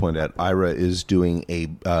should also point out Ira is doing a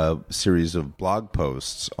series of blog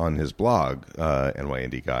posts on his blog, NY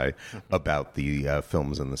Indie Guy, about the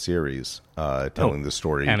films in the series, telling the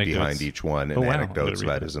story anecdotes. behind each one and Oh, wow. I'm anecdotes gonna read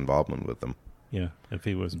about that. his involvement with them. Yeah, if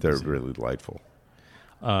he wasn't. They're busy. really delightful.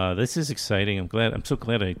 This is exciting. I'm so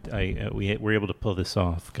glad we were able to pull this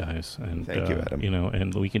off, guys. And Thank you, Adam.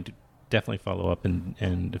 And we can definitely follow up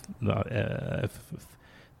and if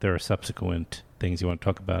there are subsequent things you want to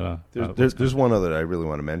talk about. There's one other that I really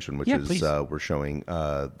want to mention, which Yeah, is please. we're showing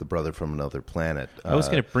The Brother from Another Planet. I was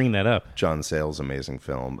going to bring that up. John Sayles' amazing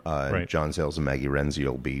film. And Right. John Sayles and Maggie Renzi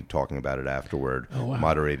will be talking about it afterward, Oh, wow.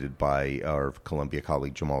 moderated by our Columbia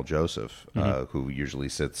colleague Jamal Joseph, who usually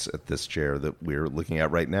sits at this chair that we're looking at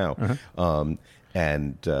right now.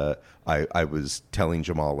 I was telling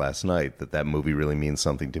Jamal last night that movie really means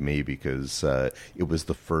something to me because it was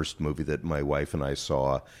the first movie that my wife and I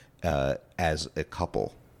saw as a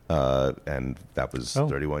couple, and that was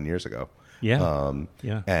 31 years ago. Yeah.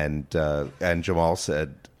 Yeah. And Jamal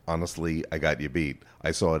said, honestly, I got you beat.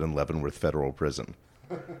 I saw it in Leavenworth Federal Prison.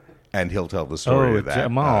 And he'll tell the story of that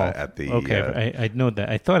Jamal. at the... Okay, I know that.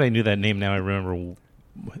 I thought I knew that name. Now I remember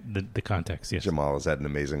the context. Yes. Jamal has had an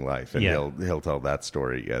amazing life, and Yeah. he'll tell that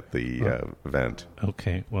story at the event.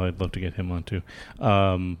 Okay. Well, I'd love to get him on too.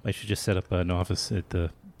 I should just set up an office at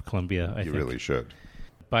the Columbia. I You think. really should.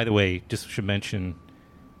 By the way, just should mention,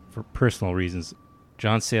 for personal reasons,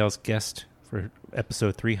 John Sayles guest for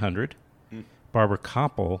episode 300. Barbara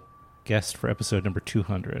Koppel guest for episode number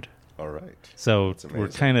 200. All right. So That's we're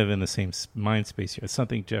amazing. kind of in the same mind space here. It's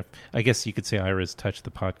something Jeff. I guess you could say Ira's touched the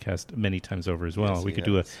podcast many times over as well. Yes, We he could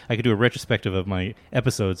has. I could do a retrospective of my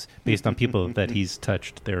episodes based on people that he's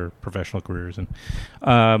touched their professional careers and.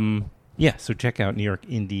 So check out New York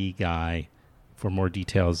Indie Guy for more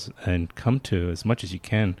details and come to as much as you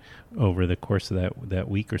can over the course of that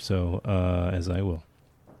week or so, as I will.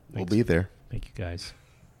 We'll be there. Thank you, guys.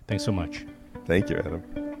 Thanks so much. Thank you, Adam.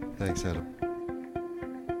 Thanks, Adam.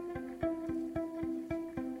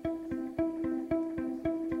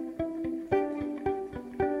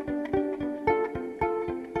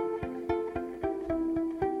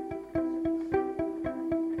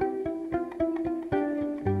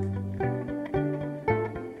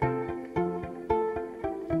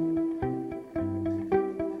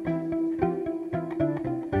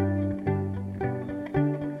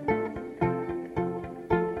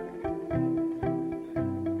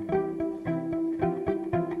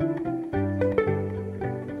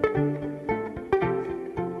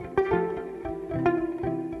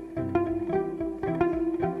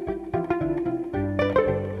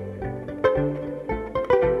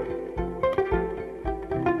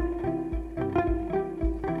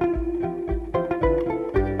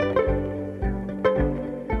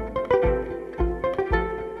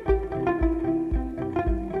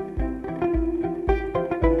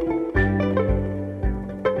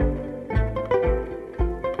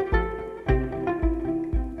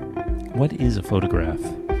 What is a photograph?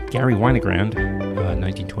 Gary Winogrand,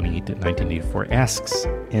 1928 to 1984, asks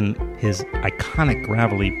in his iconic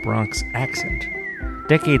gravelly Bronx accent.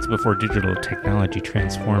 Decades before digital technology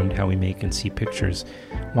transformed how we make and see pictures,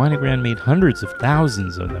 Winogrand made hundreds of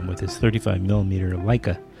thousands of them with his 35mm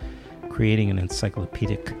Leica, creating an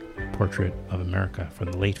encyclopedic portrait of America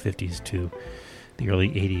from the late 50s to the early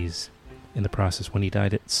 80s. In the process, when he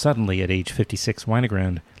died suddenly at age 56,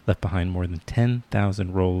 Winogrand left behind more than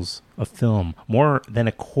 10,000 rolls of film, more than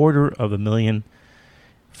 250,000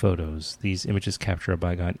 photos. These images capture a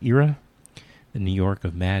bygone era, the New York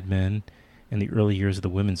of Mad Men in the early years of the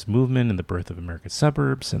women's movement and the birth of American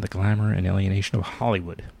suburbs and the glamour and alienation of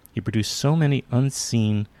Hollywood. He produced so many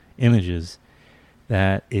unseen images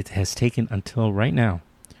that it has taken until right now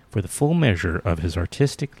for the full measure of his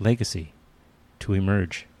artistic legacy to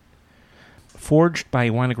emerge. Forged by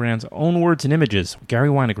Winogrand's own words and images, Gary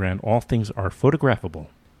Winogrand, All Things Are Photographable,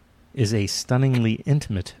 is a stunningly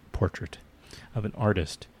intimate portrait of an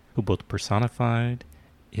artist who both personified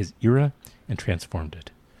his era and transformed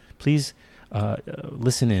it. Please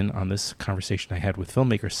listen in on this conversation I had with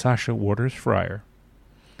filmmaker Sasha Freyer,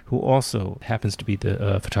 who also happens to be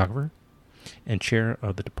the photographer and chair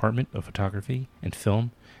of the Department of Photography and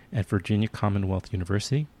Film at Virginia Commonwealth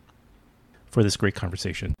University, for this great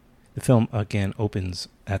conversation. The film, again, opens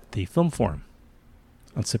at the Film Forum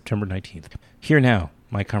on September 19th. Here now,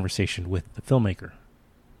 my conversation with the filmmaker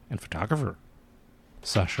and photographer,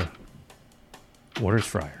 Sasha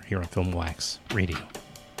Freyer, here on Film Wax Radio.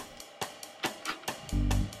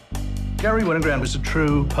 Gary Winogrand was a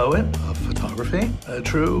true poet of photography, a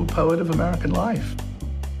true poet of American life.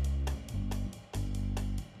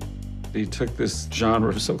 He took this genre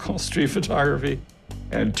of so-called street photography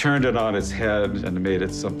and turned it on its head and made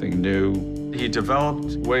it something new. He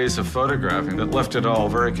developed ways of photographing that left it all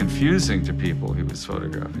very confusing to people he was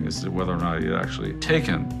photographing as to whether or not he had actually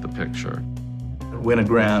taken the picture.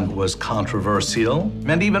 Winogrand was controversial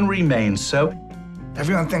and even remains so.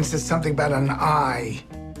 Everyone thinks it's something about an eye.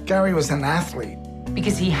 Gary was an athlete.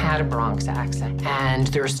 Because he had a Bronx accent, and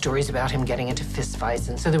there are stories about him getting into fistfights,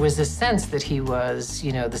 and so there was this sense that he was,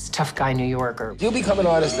 this tough guy New Yorker. You become an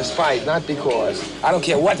artist despite, not because. I don't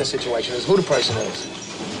care what the situation is, who the person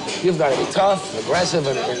is. You've got to be tough, aggressive,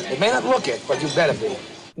 and it may not look it, but you better be.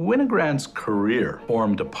 Winogrand's career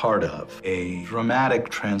formed a part of a dramatic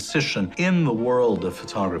transition in the world of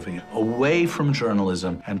photography, away from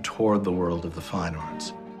journalism and toward the world of the fine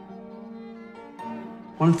arts.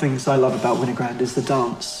 One of the things I love about Winogrand is the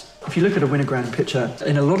dance. If you look at a Winogrand picture,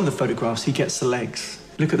 in a lot of the photographs, he gets the legs.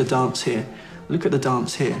 Look at the dance here. Look at the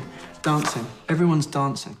dance here. Dancing. Everyone's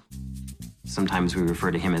dancing. Sometimes we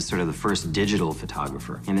refer to him as sort of the first digital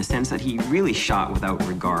photographer, in the sense that he really shot without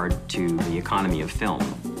regard to the economy of film.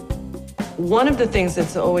 One of the things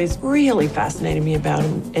that's always really fascinated me about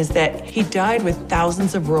him is that he died with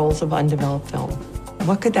thousands of rolls of undeveloped film.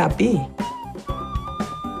 What could that be?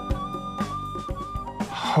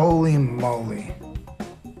 Holy moly.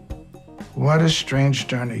 What a strange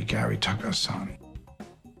journey Gary took us on.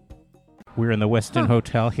 We're in the Westin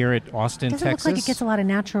Hotel here at Austin, Texas. Texas. Look like it gets a lot of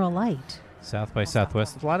natural light. South by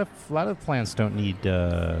Southwest. A lot of plants don't need,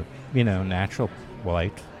 natural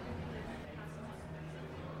light.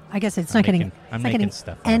 I guess it's not getting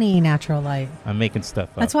any natural light. I'm making stuff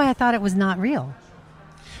up. That's why I thought it was not real.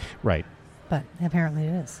 Right. But apparently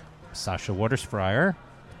it is. Sasha Freyer,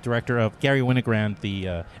 director of Gary Winogrand,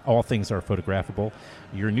 the All Things Are Photographable.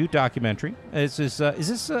 Your new documentary. Is this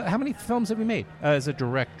how many films have you made as a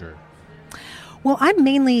director? Well, I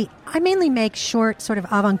mainly make short, sort of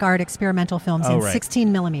avant-garde experimental films in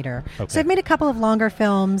 16 millimeter. Okay. So I've made a couple of longer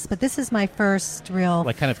films, but this is my first real...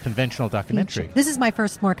 Like kind of conventional documentary. Feature. This is my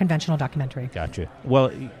first more conventional documentary. Gotcha.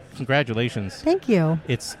 Well, congratulations. Thank you.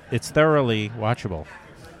 It's thoroughly watchable.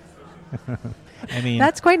 I mean...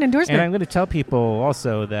 That's quite an endorsement. And I'm going to tell people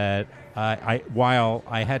also that while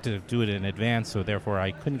I had to do it in advance, so therefore I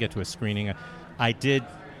couldn't get to a screening, I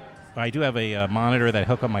do have a monitor that I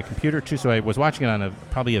hook up my computer to, so I was watching it on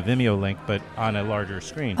probably a Vimeo link, but on a larger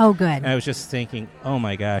screen. Oh, good. And I was just thinking, oh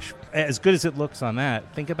my gosh, as good as it looks on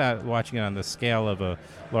that, think about watching it on the scale of a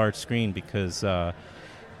large screen, because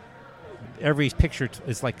every picture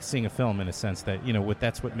is like seeing a film in a sense that,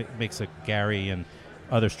 that's what makes a Gary and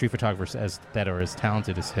other street photographers that are as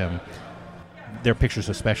talented as him. Their pictures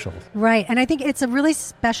are special. Right. And I think it's a really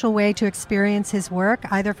special way to experience his work,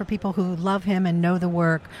 either for people who love him and know the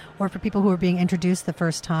work, or for people who are being introduced the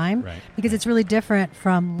first time. Right. Because it's really different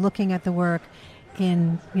from looking at the work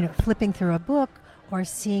in, flipping through a book or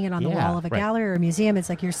seeing it on the wall of a gallery or a museum. It's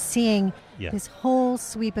like you're seeing this whole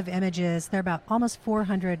sweep of images. There are about almost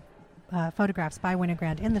 400 photographs by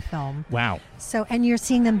Winogrand in the film. Wow. So, and you're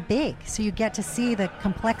seeing them big. So you get to see the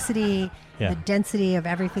complexity, the density of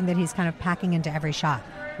everything that he's kind of packing into every shot.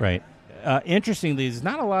 Right. Interestingly, there's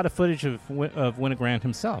not a lot of footage of Winogrand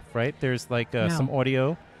himself, right? There's some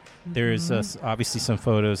audio. There's obviously some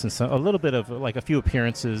photos and a little bit of a few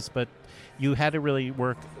appearances, but you had to really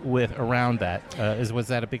work around that. Was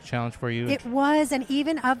that a big challenge for you? It was, and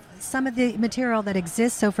even of some of the material that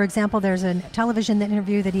exists. So, for example, there's a television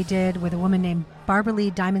interview that he did with a woman named Barbara Lee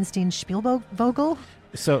Diamondstein Spielvogel.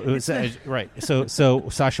 So it was right. So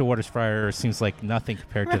Sasha Waters Freyer seems like nothing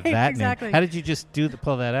compared to that exactly. name. How did you just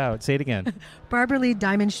pull that out? Say it again. Barbara Lee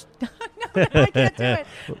Diamond. No, I can't do it.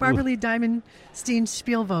 Barbara Lee Diamondstein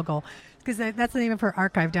Spielvogel, because that's the name of her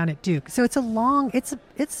archive down at Duke. So it's a long. It's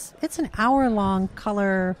an hour-long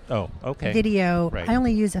color. Video. Right. I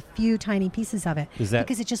only use a few tiny pieces of it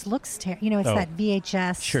because it just looks. It's that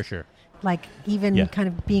VHS. Sure. Like even kind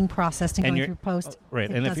of being processed and going through post. Right.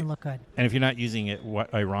 It doesn't look good. And if you're not using it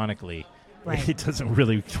ironically. Right. It doesn't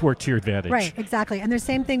really work to your advantage. Right, exactly. And the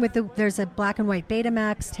same thing with there's a black and white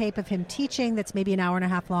Betamax tape of him teaching that's maybe an hour and a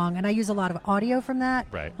half long, and I use a lot of audio from that.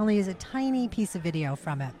 Right. I only use a tiny piece of video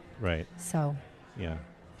from it. Right. So. Yeah.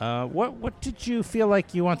 What did you feel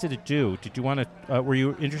like you wanted to do? Did you want to? Were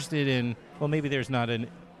you interested in? Well, maybe there's not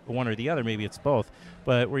one or the other. Maybe it's both.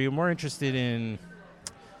 But were you more interested in?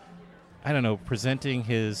 I don't know, presenting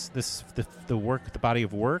the work, the body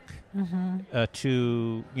of work,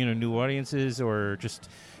 to new audiences, or just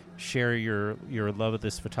share your love of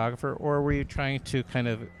this photographer, or were you trying to kind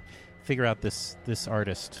of figure out this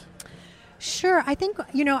artist? Sure, I think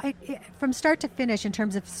from start to finish, in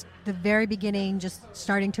terms of the very beginning, just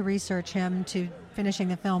starting to research him to finishing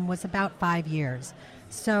the film, was about 5 years.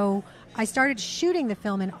 So I started shooting the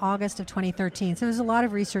film in August of 2013. So there's a lot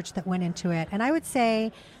of research that went into it, and I would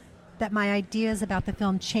say that my ideas about the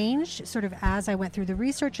film changed sort of as I went through the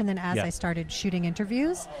research and then as I started shooting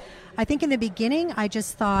interviews. I think in the beginning, I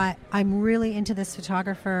just thought, I'm really into this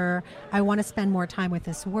photographer. I want to spend more time with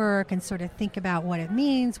this work and sort of think about what it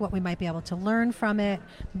means, what we might be able to learn from it,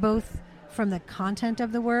 both from the content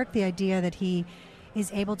of the work, the idea that he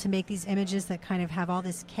is able to make these images that kind of have all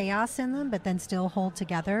this chaos in them, but then still hold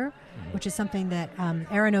together, which is something that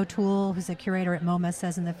Erin O'Toole, who's a curator at MoMA,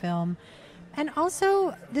 says in the film. And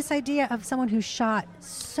also this idea of someone who shot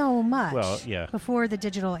so much before the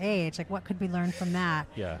digital age. Like, what could we learn from that?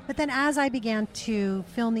 Yeah. But then as I began to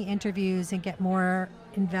film the interviews and get more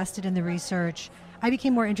invested in the research, I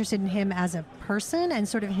became more interested in him as a person and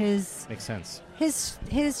sort of his... Makes sense.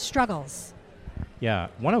 His struggles. Yeah,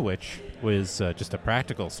 one of which was just a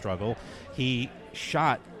practical struggle. He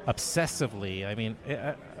shot obsessively. I mean,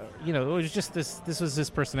 it was just this was his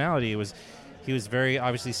personality. He was very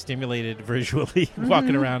obviously stimulated visually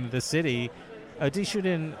walking around the city. Did he shoot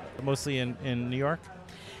mostly in New York?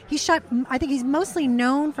 He shot, I think he's mostly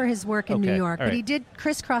known for his work in New York, but he did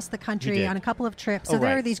crisscross the country on a couple of trips. So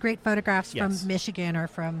there are these great photographs from Michigan or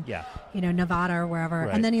from Nevada or wherever.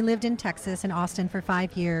 Right. And then he lived in Texas, in Austin, for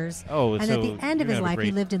 5 years. Oh, and at the end of his life,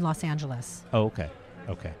 he lived in Los Angeles. Oh,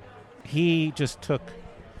 okay. He just took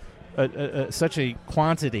such a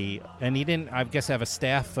quantity, and he didn't, I guess, have a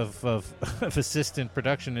staff of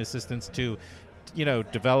production assistants to,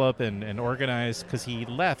 develop and organize, because he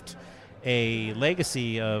left a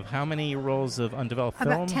legacy of how many rolls of undeveloped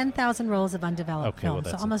film? About 10,000 rolls of undeveloped film, well,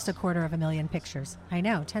 so almost 250,000 pictures. I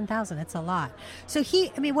know, 10,000, it's a lot. So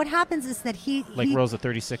what happens is that he... rolls of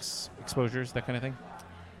 36 exposures, that kind of thing?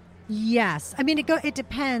 Yes. It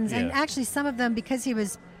depends. Yeah. And actually some of them, because he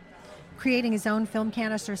was creating his own film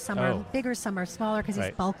canisters, some are bigger, some are smaller, because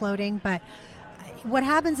he's bulk loading. But what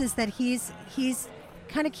happens is that he's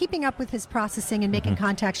kind of keeping up with his processing and making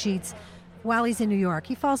contact sheets while he's in New York.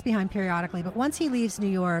 He falls behind periodically, but once he leaves New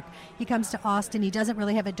York, he comes to Austin. He doesn't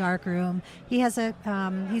really have a dark room. He has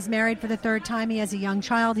he's married for the third time. He has a young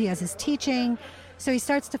child. He has his teaching. So he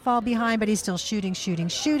starts to fall behind, but he's still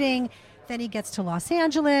shooting. Then he gets to Los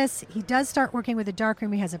Angeles. He does start working with a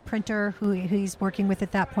darkroom. He has a printer who he's working with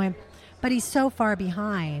at that point, but he's so far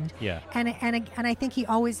behind. Yeah. And I think he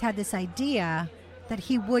always had this idea that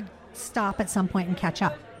he would stop at some point and catch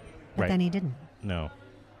up, but then he didn't. No.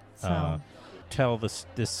 So. Tell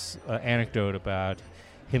this anecdote about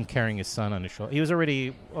him carrying his son on his shoulder. He was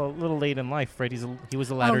already a little late in life, right? He was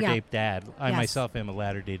a latter-day dad. I myself am a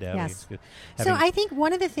latter-day dad. Yes. So I think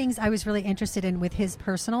one of the things I was really interested in with his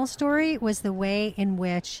personal story was the way in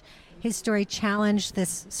which his story challenged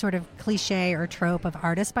this sort of cliche or trope of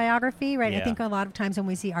artist biography, right? Yeah. I think a lot of times when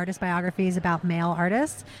we see artist biographies about male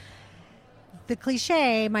artists, the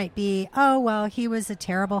cliche might be, oh, well, he was a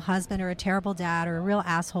terrible husband or a terrible dad or a real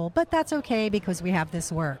asshole, but that's okay because we have this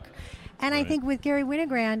work. And I think with Gary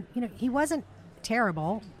Winogrand, he wasn't a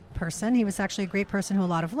terrible person. He was actually a great person who a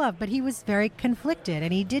lot of love, but he was very conflicted,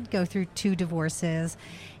 and he did go through 2 divorces,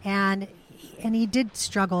 and he did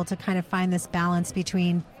struggle to kind of find this balance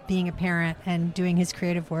between being a parent and doing his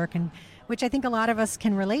creative work, and which I think a lot of us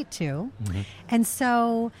can relate to. Mm-hmm. And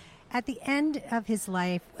so at the end of his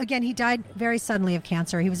life, again, he died very suddenly of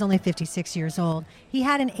cancer. He was only 56 years old. He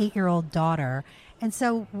had an 8-year-old daughter. And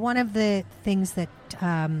so one of the things that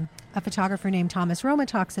a photographer named Thomas Roma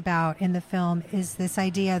talks about in the film is this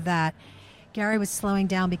idea that Gary was slowing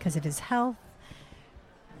down because of his health,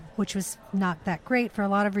 which was not that great for a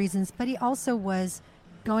lot of reasons, but he also was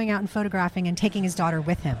going out and photographing and taking his daughter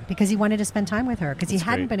with him because he wanted to spend time with her because he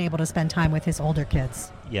hadn't been able to spend time with his older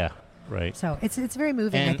kids. Yeah, right. So it's very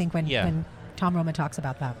moving, I think, when Tom Roma talks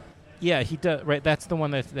about that. Yeah, he does. Right, that's the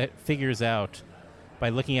one that figures out by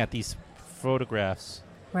looking at these photographs.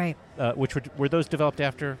 Right. Which were those developed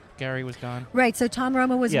after Gary was gone? Right. So Tom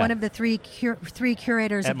Roma was one of the three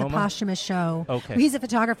curators at of the MoMA? Posthumous show. Okay. He's a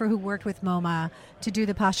photographer who worked with MoMA to do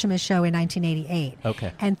the Posthumous show in 1988.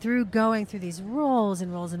 Okay. And through going through these rolls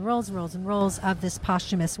and rolls and rolls and rolls and rolls of this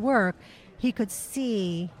posthumous work, he could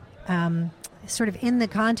see sort of in the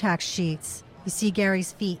contact sheets, you see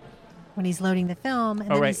Gary's feet when he's loading the film, and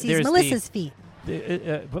then he sees There's Melissa's feet.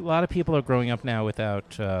 But a lot of people are growing up now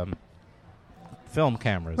without film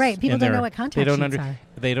cameras. Right, people don't know what contact sheets are.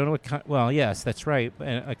 They don't know what. Well, yes, that's right.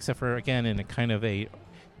 Except for again, in a kind of a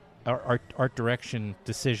art direction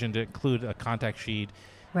decision to include a contact sheet,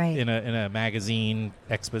 right, in a magazine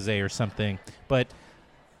expose or something. But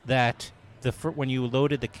that when you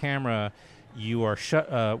loaded the camera, you are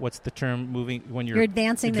what's the term? Moving when you're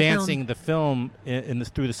advancing the film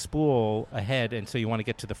through the spool ahead, and so you want to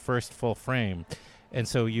get to the first full frame. And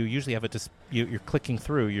so you usually have you're clicking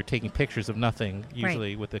through. You're taking pictures of nothing,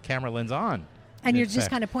 usually with the camera lens on. And you're just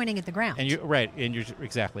kind of pointing at the ground. And you're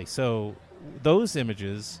exactly. So those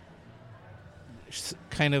images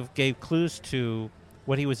kind of gave clues to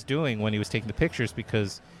what he was doing when he was taking the pictures,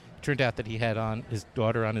 because it turned out that he had on his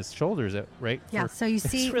daughter on his shoulders, right? Yeah. So you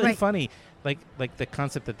see, it's really funny, like the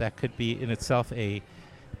concept that could be in itself an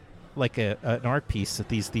art piece. That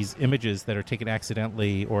these images that are taken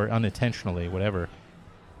accidentally or unintentionally, whatever.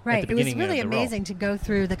 Right. It was really amazing to go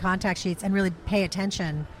through the contact sheets and really pay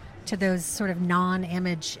attention to those sort of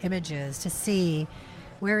non-image images to see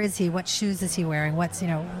where is he, what shoes is he wearing,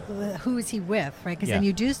 who is he with, right? Because then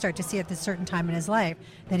you do start to see at this certain time in his life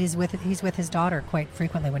that he's with his daughter quite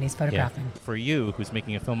frequently when he's photographing. Yeah. For you, who's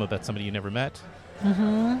making a film about somebody you never met,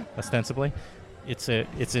 ostensibly, it's an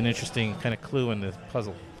interesting kind of clue in the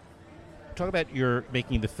puzzle. Talk about your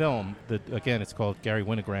making the film. Again, it's called Gary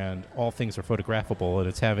Winogrand. All Things Are Photographable, and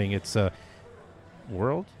it's having its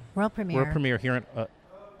world premiere here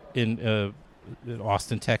in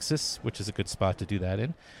Austin, Texas, which is a good spot to do that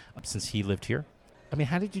in, since he lived here. I mean,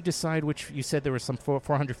 how did you decide which? You said there were some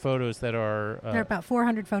 400 photos that are. There are about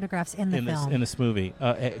 400 photographs in the film. In this movie.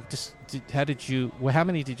 How did you? Well, how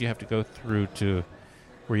many did you have to go through to?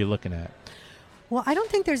 Were you looking at? Well, I don't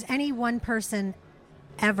think there's any one person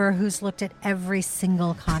ever who's looked at every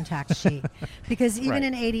single contact sheet, because even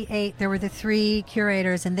in '88 there were the three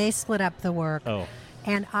curators and they split up the work.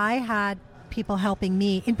 And I had people helping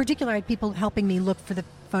me. In particular, I had people helping me look for the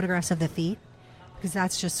photographs of the feet, because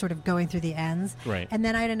that's just sort of going through the ends. Right. And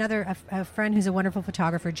then I had a friend who's a wonderful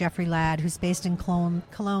photographer, Jeffrey Ladd, who's based in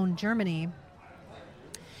Cologne, Germany.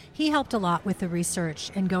 He helped a lot with the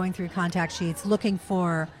research and going through contact sheets, looking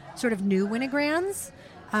for sort of new Winogrands.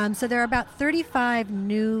 So there are about 35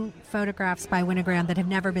 new photographs by Winogrand that have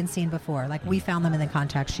never been seen before. Like, we found them in the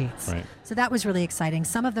contact sheets. Right. So that was really exciting.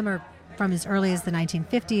 Some of them are from as early as the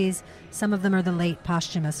 1950s. Some of them are the late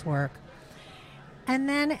posthumous work. And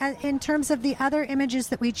then in terms of the other images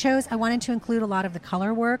that we chose, I wanted to include a lot of the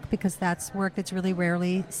color work, because that's work that's really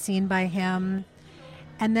rarely seen by him.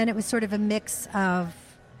 And then it was sort of a mix of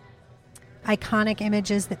iconic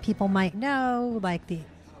images that people might know, like the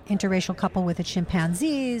interracial couple with the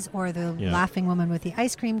chimpanzees, or the laughing woman with the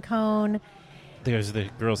ice cream cone. There's the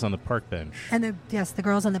girls on the park bench. And the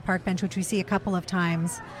girls on the park bench, which we see a couple of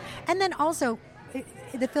times. And then also,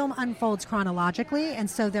 the film unfolds chronologically, and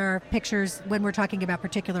so there are pictures when we're talking about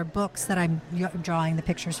particular books that I'm drawing the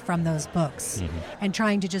pictures from those books, and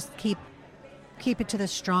trying to just keep it to the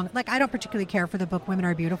strong. Like, I don't particularly care for the book Women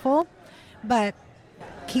Are Beautiful, but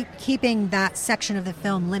keeping that section of the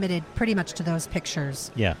film limited pretty much to those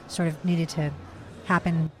pictures. Yeah. Sort of needed to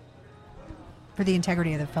happen for the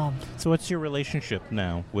integrity of the film. So what's your relationship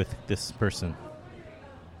now with this person?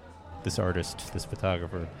 This artist, this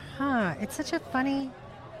photographer? It's such a funny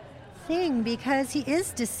thing, because he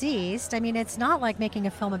is deceased. I mean, it's not like making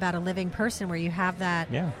a film about a living person where you have that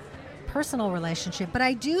personal relationship. But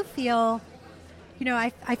I do feel,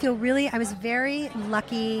 I feel really, I was very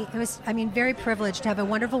lucky. Very privileged to have a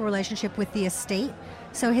wonderful relationship with the estate.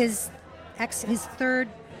 So his third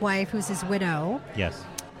wife, who's his widow,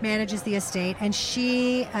 manages the estate, and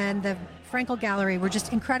she and the Frankel Gallery were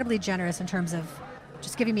just incredibly generous in terms of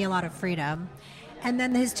just giving me a lot of freedom. And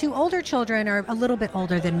then his two older children are a little bit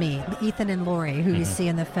older than me, Ethan and Lori, who you see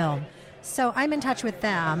in the film. So I'm in touch with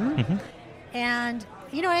them, and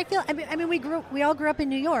I feel. I mean, we all grew up in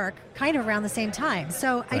New York, kind of around the same time.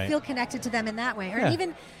 So I feel connected to them in that way. Or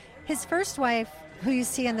even his first wife, who you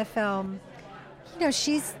see in the film,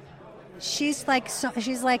 she's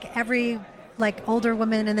like every older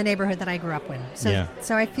woman in the neighborhood that I grew up with.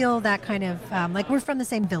 So I feel that kind of like we're from the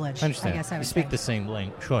same village. I understand. I guess I would you speak say. the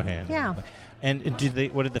same shorthand. Yeah. And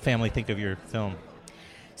what did the family think of your film?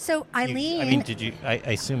 So Eileen. I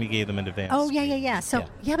assume you gave them in advance. Oh yeah. So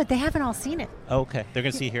but they haven't all seen it. Oh, okay. They're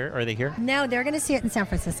going to see it here. Are they here? No, they're going to see it in San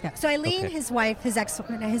Francisco. So Eileen, his wife, his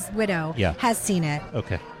widow, has seen it.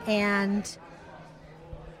 Okay.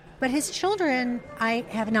 But his children, I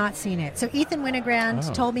have not seen it. So Ethan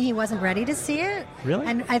Winogrand told me he wasn't ready to see it. Really?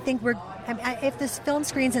 And I think if this film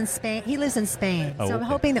screens in Spain, he lives in Spain. So I'm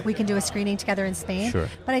hoping that we can do a screening together in Spain. Sure.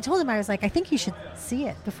 But I told him, I was like, I think you should see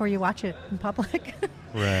it before you watch it in public.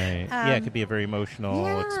 Right. It could be a very emotional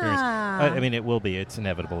experience. I mean, it will be. It's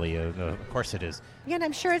inevitably. Of course it is. Yeah, and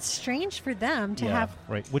I'm sure it's strange for them to have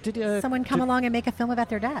What did someone come along and make a film about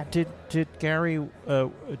their dad. Did Gary,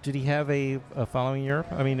 did he have a following in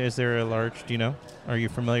Europe? I mean, is there a large, do you know? Are you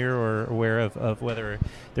familiar or aware of whether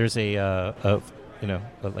there's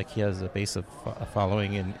like he has a base of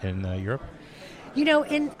following in Europe?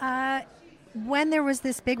 When there was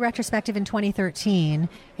this big retrospective in 2013,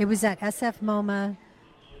 it was at SF MoMA,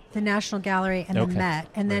 the National Gallery, and the Met,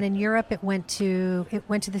 and then in Europe it went to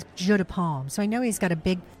the Jeu de Paume. So I know he's got a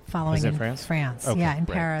big following in France. Okay, in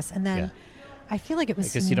Paris, and then I feel like it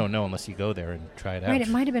was. I guess you don't know unless you go there and try it out. Right, it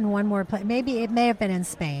might have been one more place. Maybe it may have been in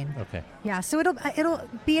Spain. Okay. Yeah, so it'll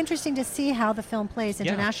be interesting to see how the film plays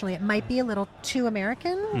internationally. It might be a little too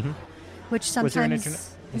American, which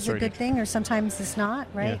sometimes is a good thing, or sometimes it's not.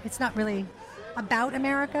 Right? It's not really about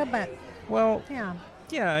America, but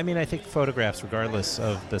yeah, I mean, I think photographs, regardless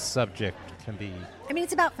of the subject, can be. I mean,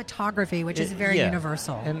 it's about photography, which is very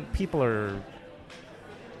universal. And people are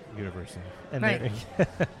universal. And right.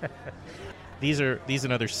 These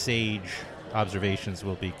and other sage observations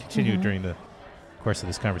will be continued during the course of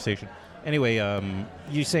this conversation. Anyway,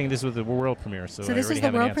 you're saying this was the world premiere, so this is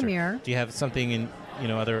the world premiere. Do you have something in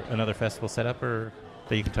another festival set up or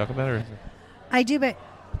that you can talk about? Or? I do, but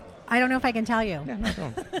I don't know if I can tell you. Yeah, no,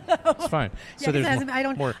 don't. It's fine. So there's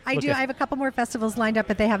more. I have a couple more festivals lined up,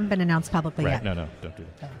 but they haven't been announced publicly yet. No, don't do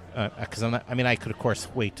that. Because I could, of course,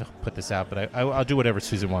 wait to put this out, but I'll do whatever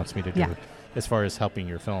Susan wants me to do as far as helping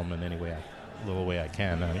your film in any way, little way I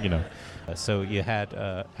can. So you had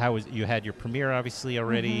you had your premiere obviously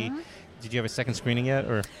already. Mm-hmm. Did you have a second screening yet,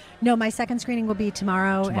 or? No, my second screening will be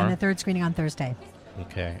tomorrow? And the third screening on Thursday.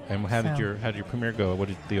 Okay. And how did your premiere go? What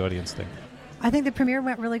did the audience think? I think the premiere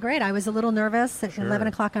went really great. I was a little nervous at 11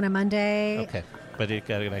 o'clock on a Monday. Okay. But it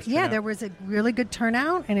got a nice turnout? Yeah, there was a really good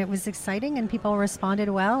turnout, and it was exciting, and people responded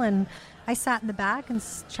well. And I sat in the back and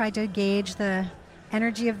tried to gauge the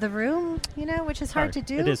energy of the room, which is hard to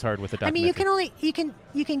do. It is hard with a documentary. I mean,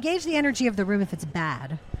 you can gauge the energy of the room if it's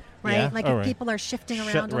bad. Right? Yeah? Like if people are shifting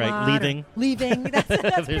around a lot. Leaving. That's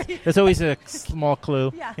there's always a small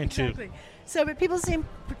clue into. Exactly. So, but people seem,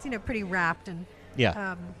 pretty wrapped and.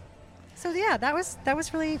 Yeah. That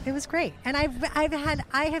was really, it was great. And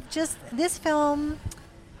this film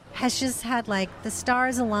has just had the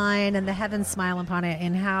stars align and the heavens smile upon it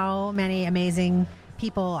in how many amazing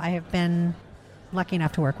people I have been lucky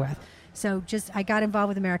enough to work with. So I got involved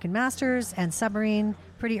with American Masters and Submarine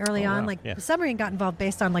pretty early on. Wow. The Submarine got involved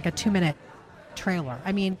based on a 2-minute trailer.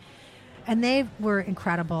 I mean, and they were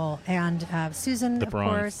incredible. And Susan, of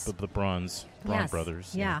course. The Braun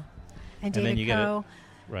brothers. Yeah. And David Coe.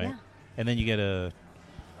 Right. Yeah. And then you get a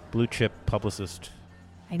blue chip publicist.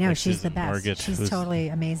 I know, she's Susan the best. Margit, she's totally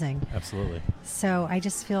amazing. Absolutely. So I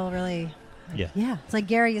just feel really... Yeah. It's like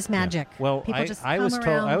Gary is magic. Yeah. Well, people just I come was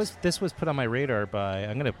around. told this was put on my radar by,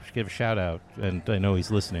 I'm going to give a shout out, and I know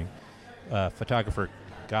he's listening, photographer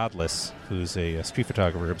Godless, who's a street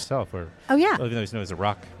photographer himself. Even though he's known as a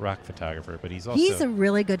rock photographer, but he's a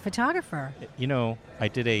really good photographer. I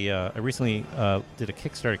did I recently did a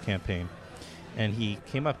Kickstarter campaign, and he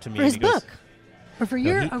came up to me for his and he book. Goes, or for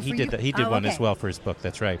your he did that. He did one as well for his book.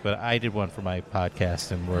 That's right. But I did one for my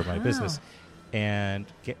podcast and more of my business. And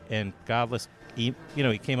Godless, he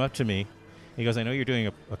came up to me. He goes, "I know you're doing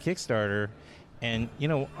a Kickstarter, and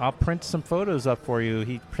I'll print some photos up for you."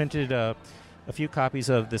 He printed a few copies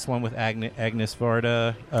of this one with Agnes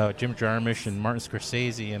Varda, Jim Jarmusch, and Martin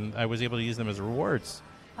Scorsese, and I was able to use them as rewards.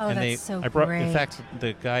 Oh, and that's so great! In fact,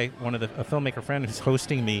 the guy, a filmmaker friend who's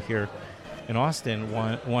hosting me here in Austin,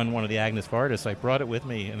 won one of the Agnes Varda, so I brought it with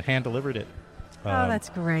me and hand delivered it. that's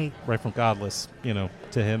great. Right from Godless, to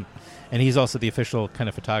him. And he's also the official kind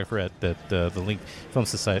of photographer at the Film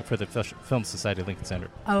Society for the Film Society Lincoln Center.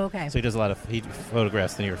 Oh, okay. So he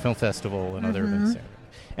photographs the New York Film Festival and other events there.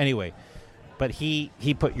 Anyway, but he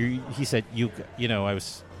said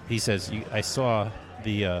I saw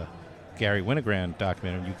the Gary Winogrand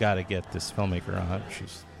documentary. You got to get this filmmaker on.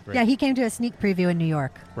 She's great. Yeah, he came to a sneak preview in New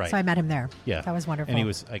York. Right. So I met him there. Yeah, that was wonderful. And he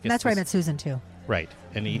was, I guess, and that's where I met Susan too. Right,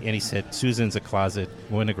 and he said Susan's a closet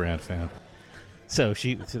Winogrand fan. So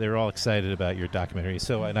they're all excited about your documentary.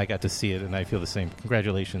 And I got to see it, and I feel the same.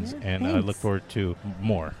 Congratulations, and I look forward to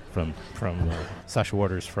more from Sasha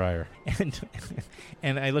Waters Freyer,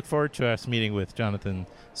 and I look forward to us meeting with Jonathan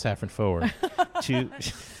Safran Foer.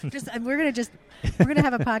 We're gonna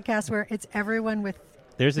have a podcast where it's everyone with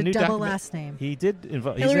there's a new double last name. He did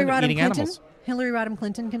involve. Hillary He's in Rodham Eating Clinton. Animals. Hillary Rodham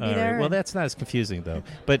Clinton can be there. Well, that's not as confusing though.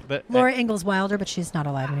 But Laura Ingalls Wilder, but she's not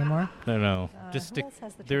alive anymore. No. Just stick.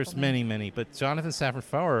 There's many. But Jonathan Safran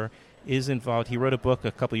Foer is involved. He wrote a book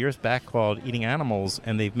a couple years back called Eating Animals,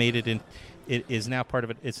 and they've made it in. It is now part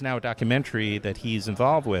of it. It's now a documentary that he's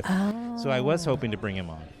involved with. Oh. So I was hoping to bring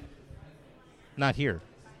him on. Not here,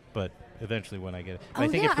 but eventually when I get it. I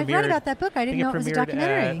read about that book. I didn't know it was a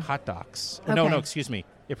documentary. At Hot Docs. Okay. No, excuse me.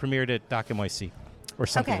 It premiered at Doc NYC. Or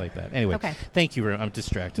something like that. Anyway, thank you. I'm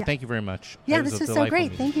distracted. Yeah. Thank you very much. Yeah, this was so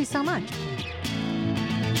great. Meeting. Thank you so much.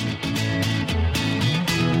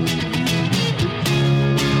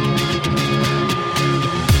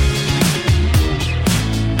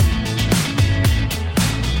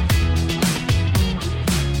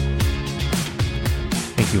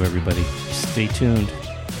 Thank you, everybody. Stay tuned.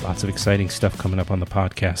 Lots of exciting stuff coming up on the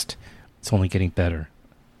podcast. It's only getting better.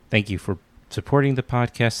 Thank you for supporting the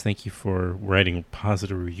podcast. Thank you for writing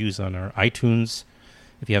positive reviews on our iTunes.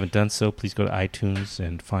 If you haven't done so, please go to iTunes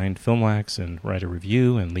and find Filmwax and write a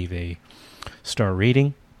review and leave a star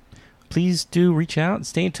rating. Please do reach out and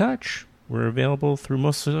stay in touch. We're available through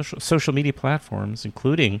most social media platforms,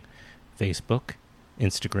 including Facebook,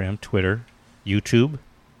 Instagram, Twitter, YouTube.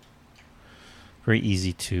 Very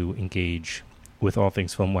easy to engage with all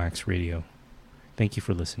things Filmwax Radio. Thank you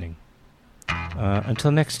for listening.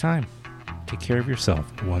 Until next time. Take care of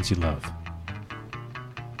yourself, the ones you love.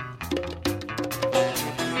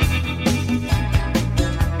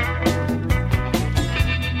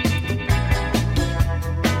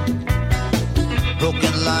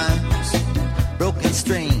 Broken lines, broken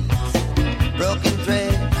strings, broken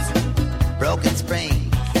threads, broken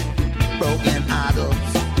springs, broken idols,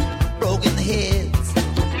 broken heads,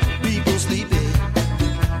 people sleeping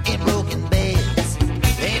in broken beds.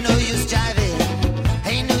 Ain't no use jiving.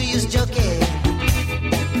 Ain't no use joking.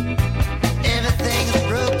 Everything is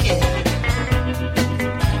broken.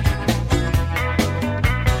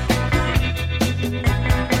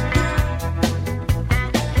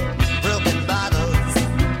 Broken bottles,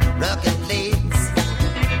 broken lids,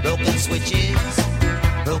 broken switches.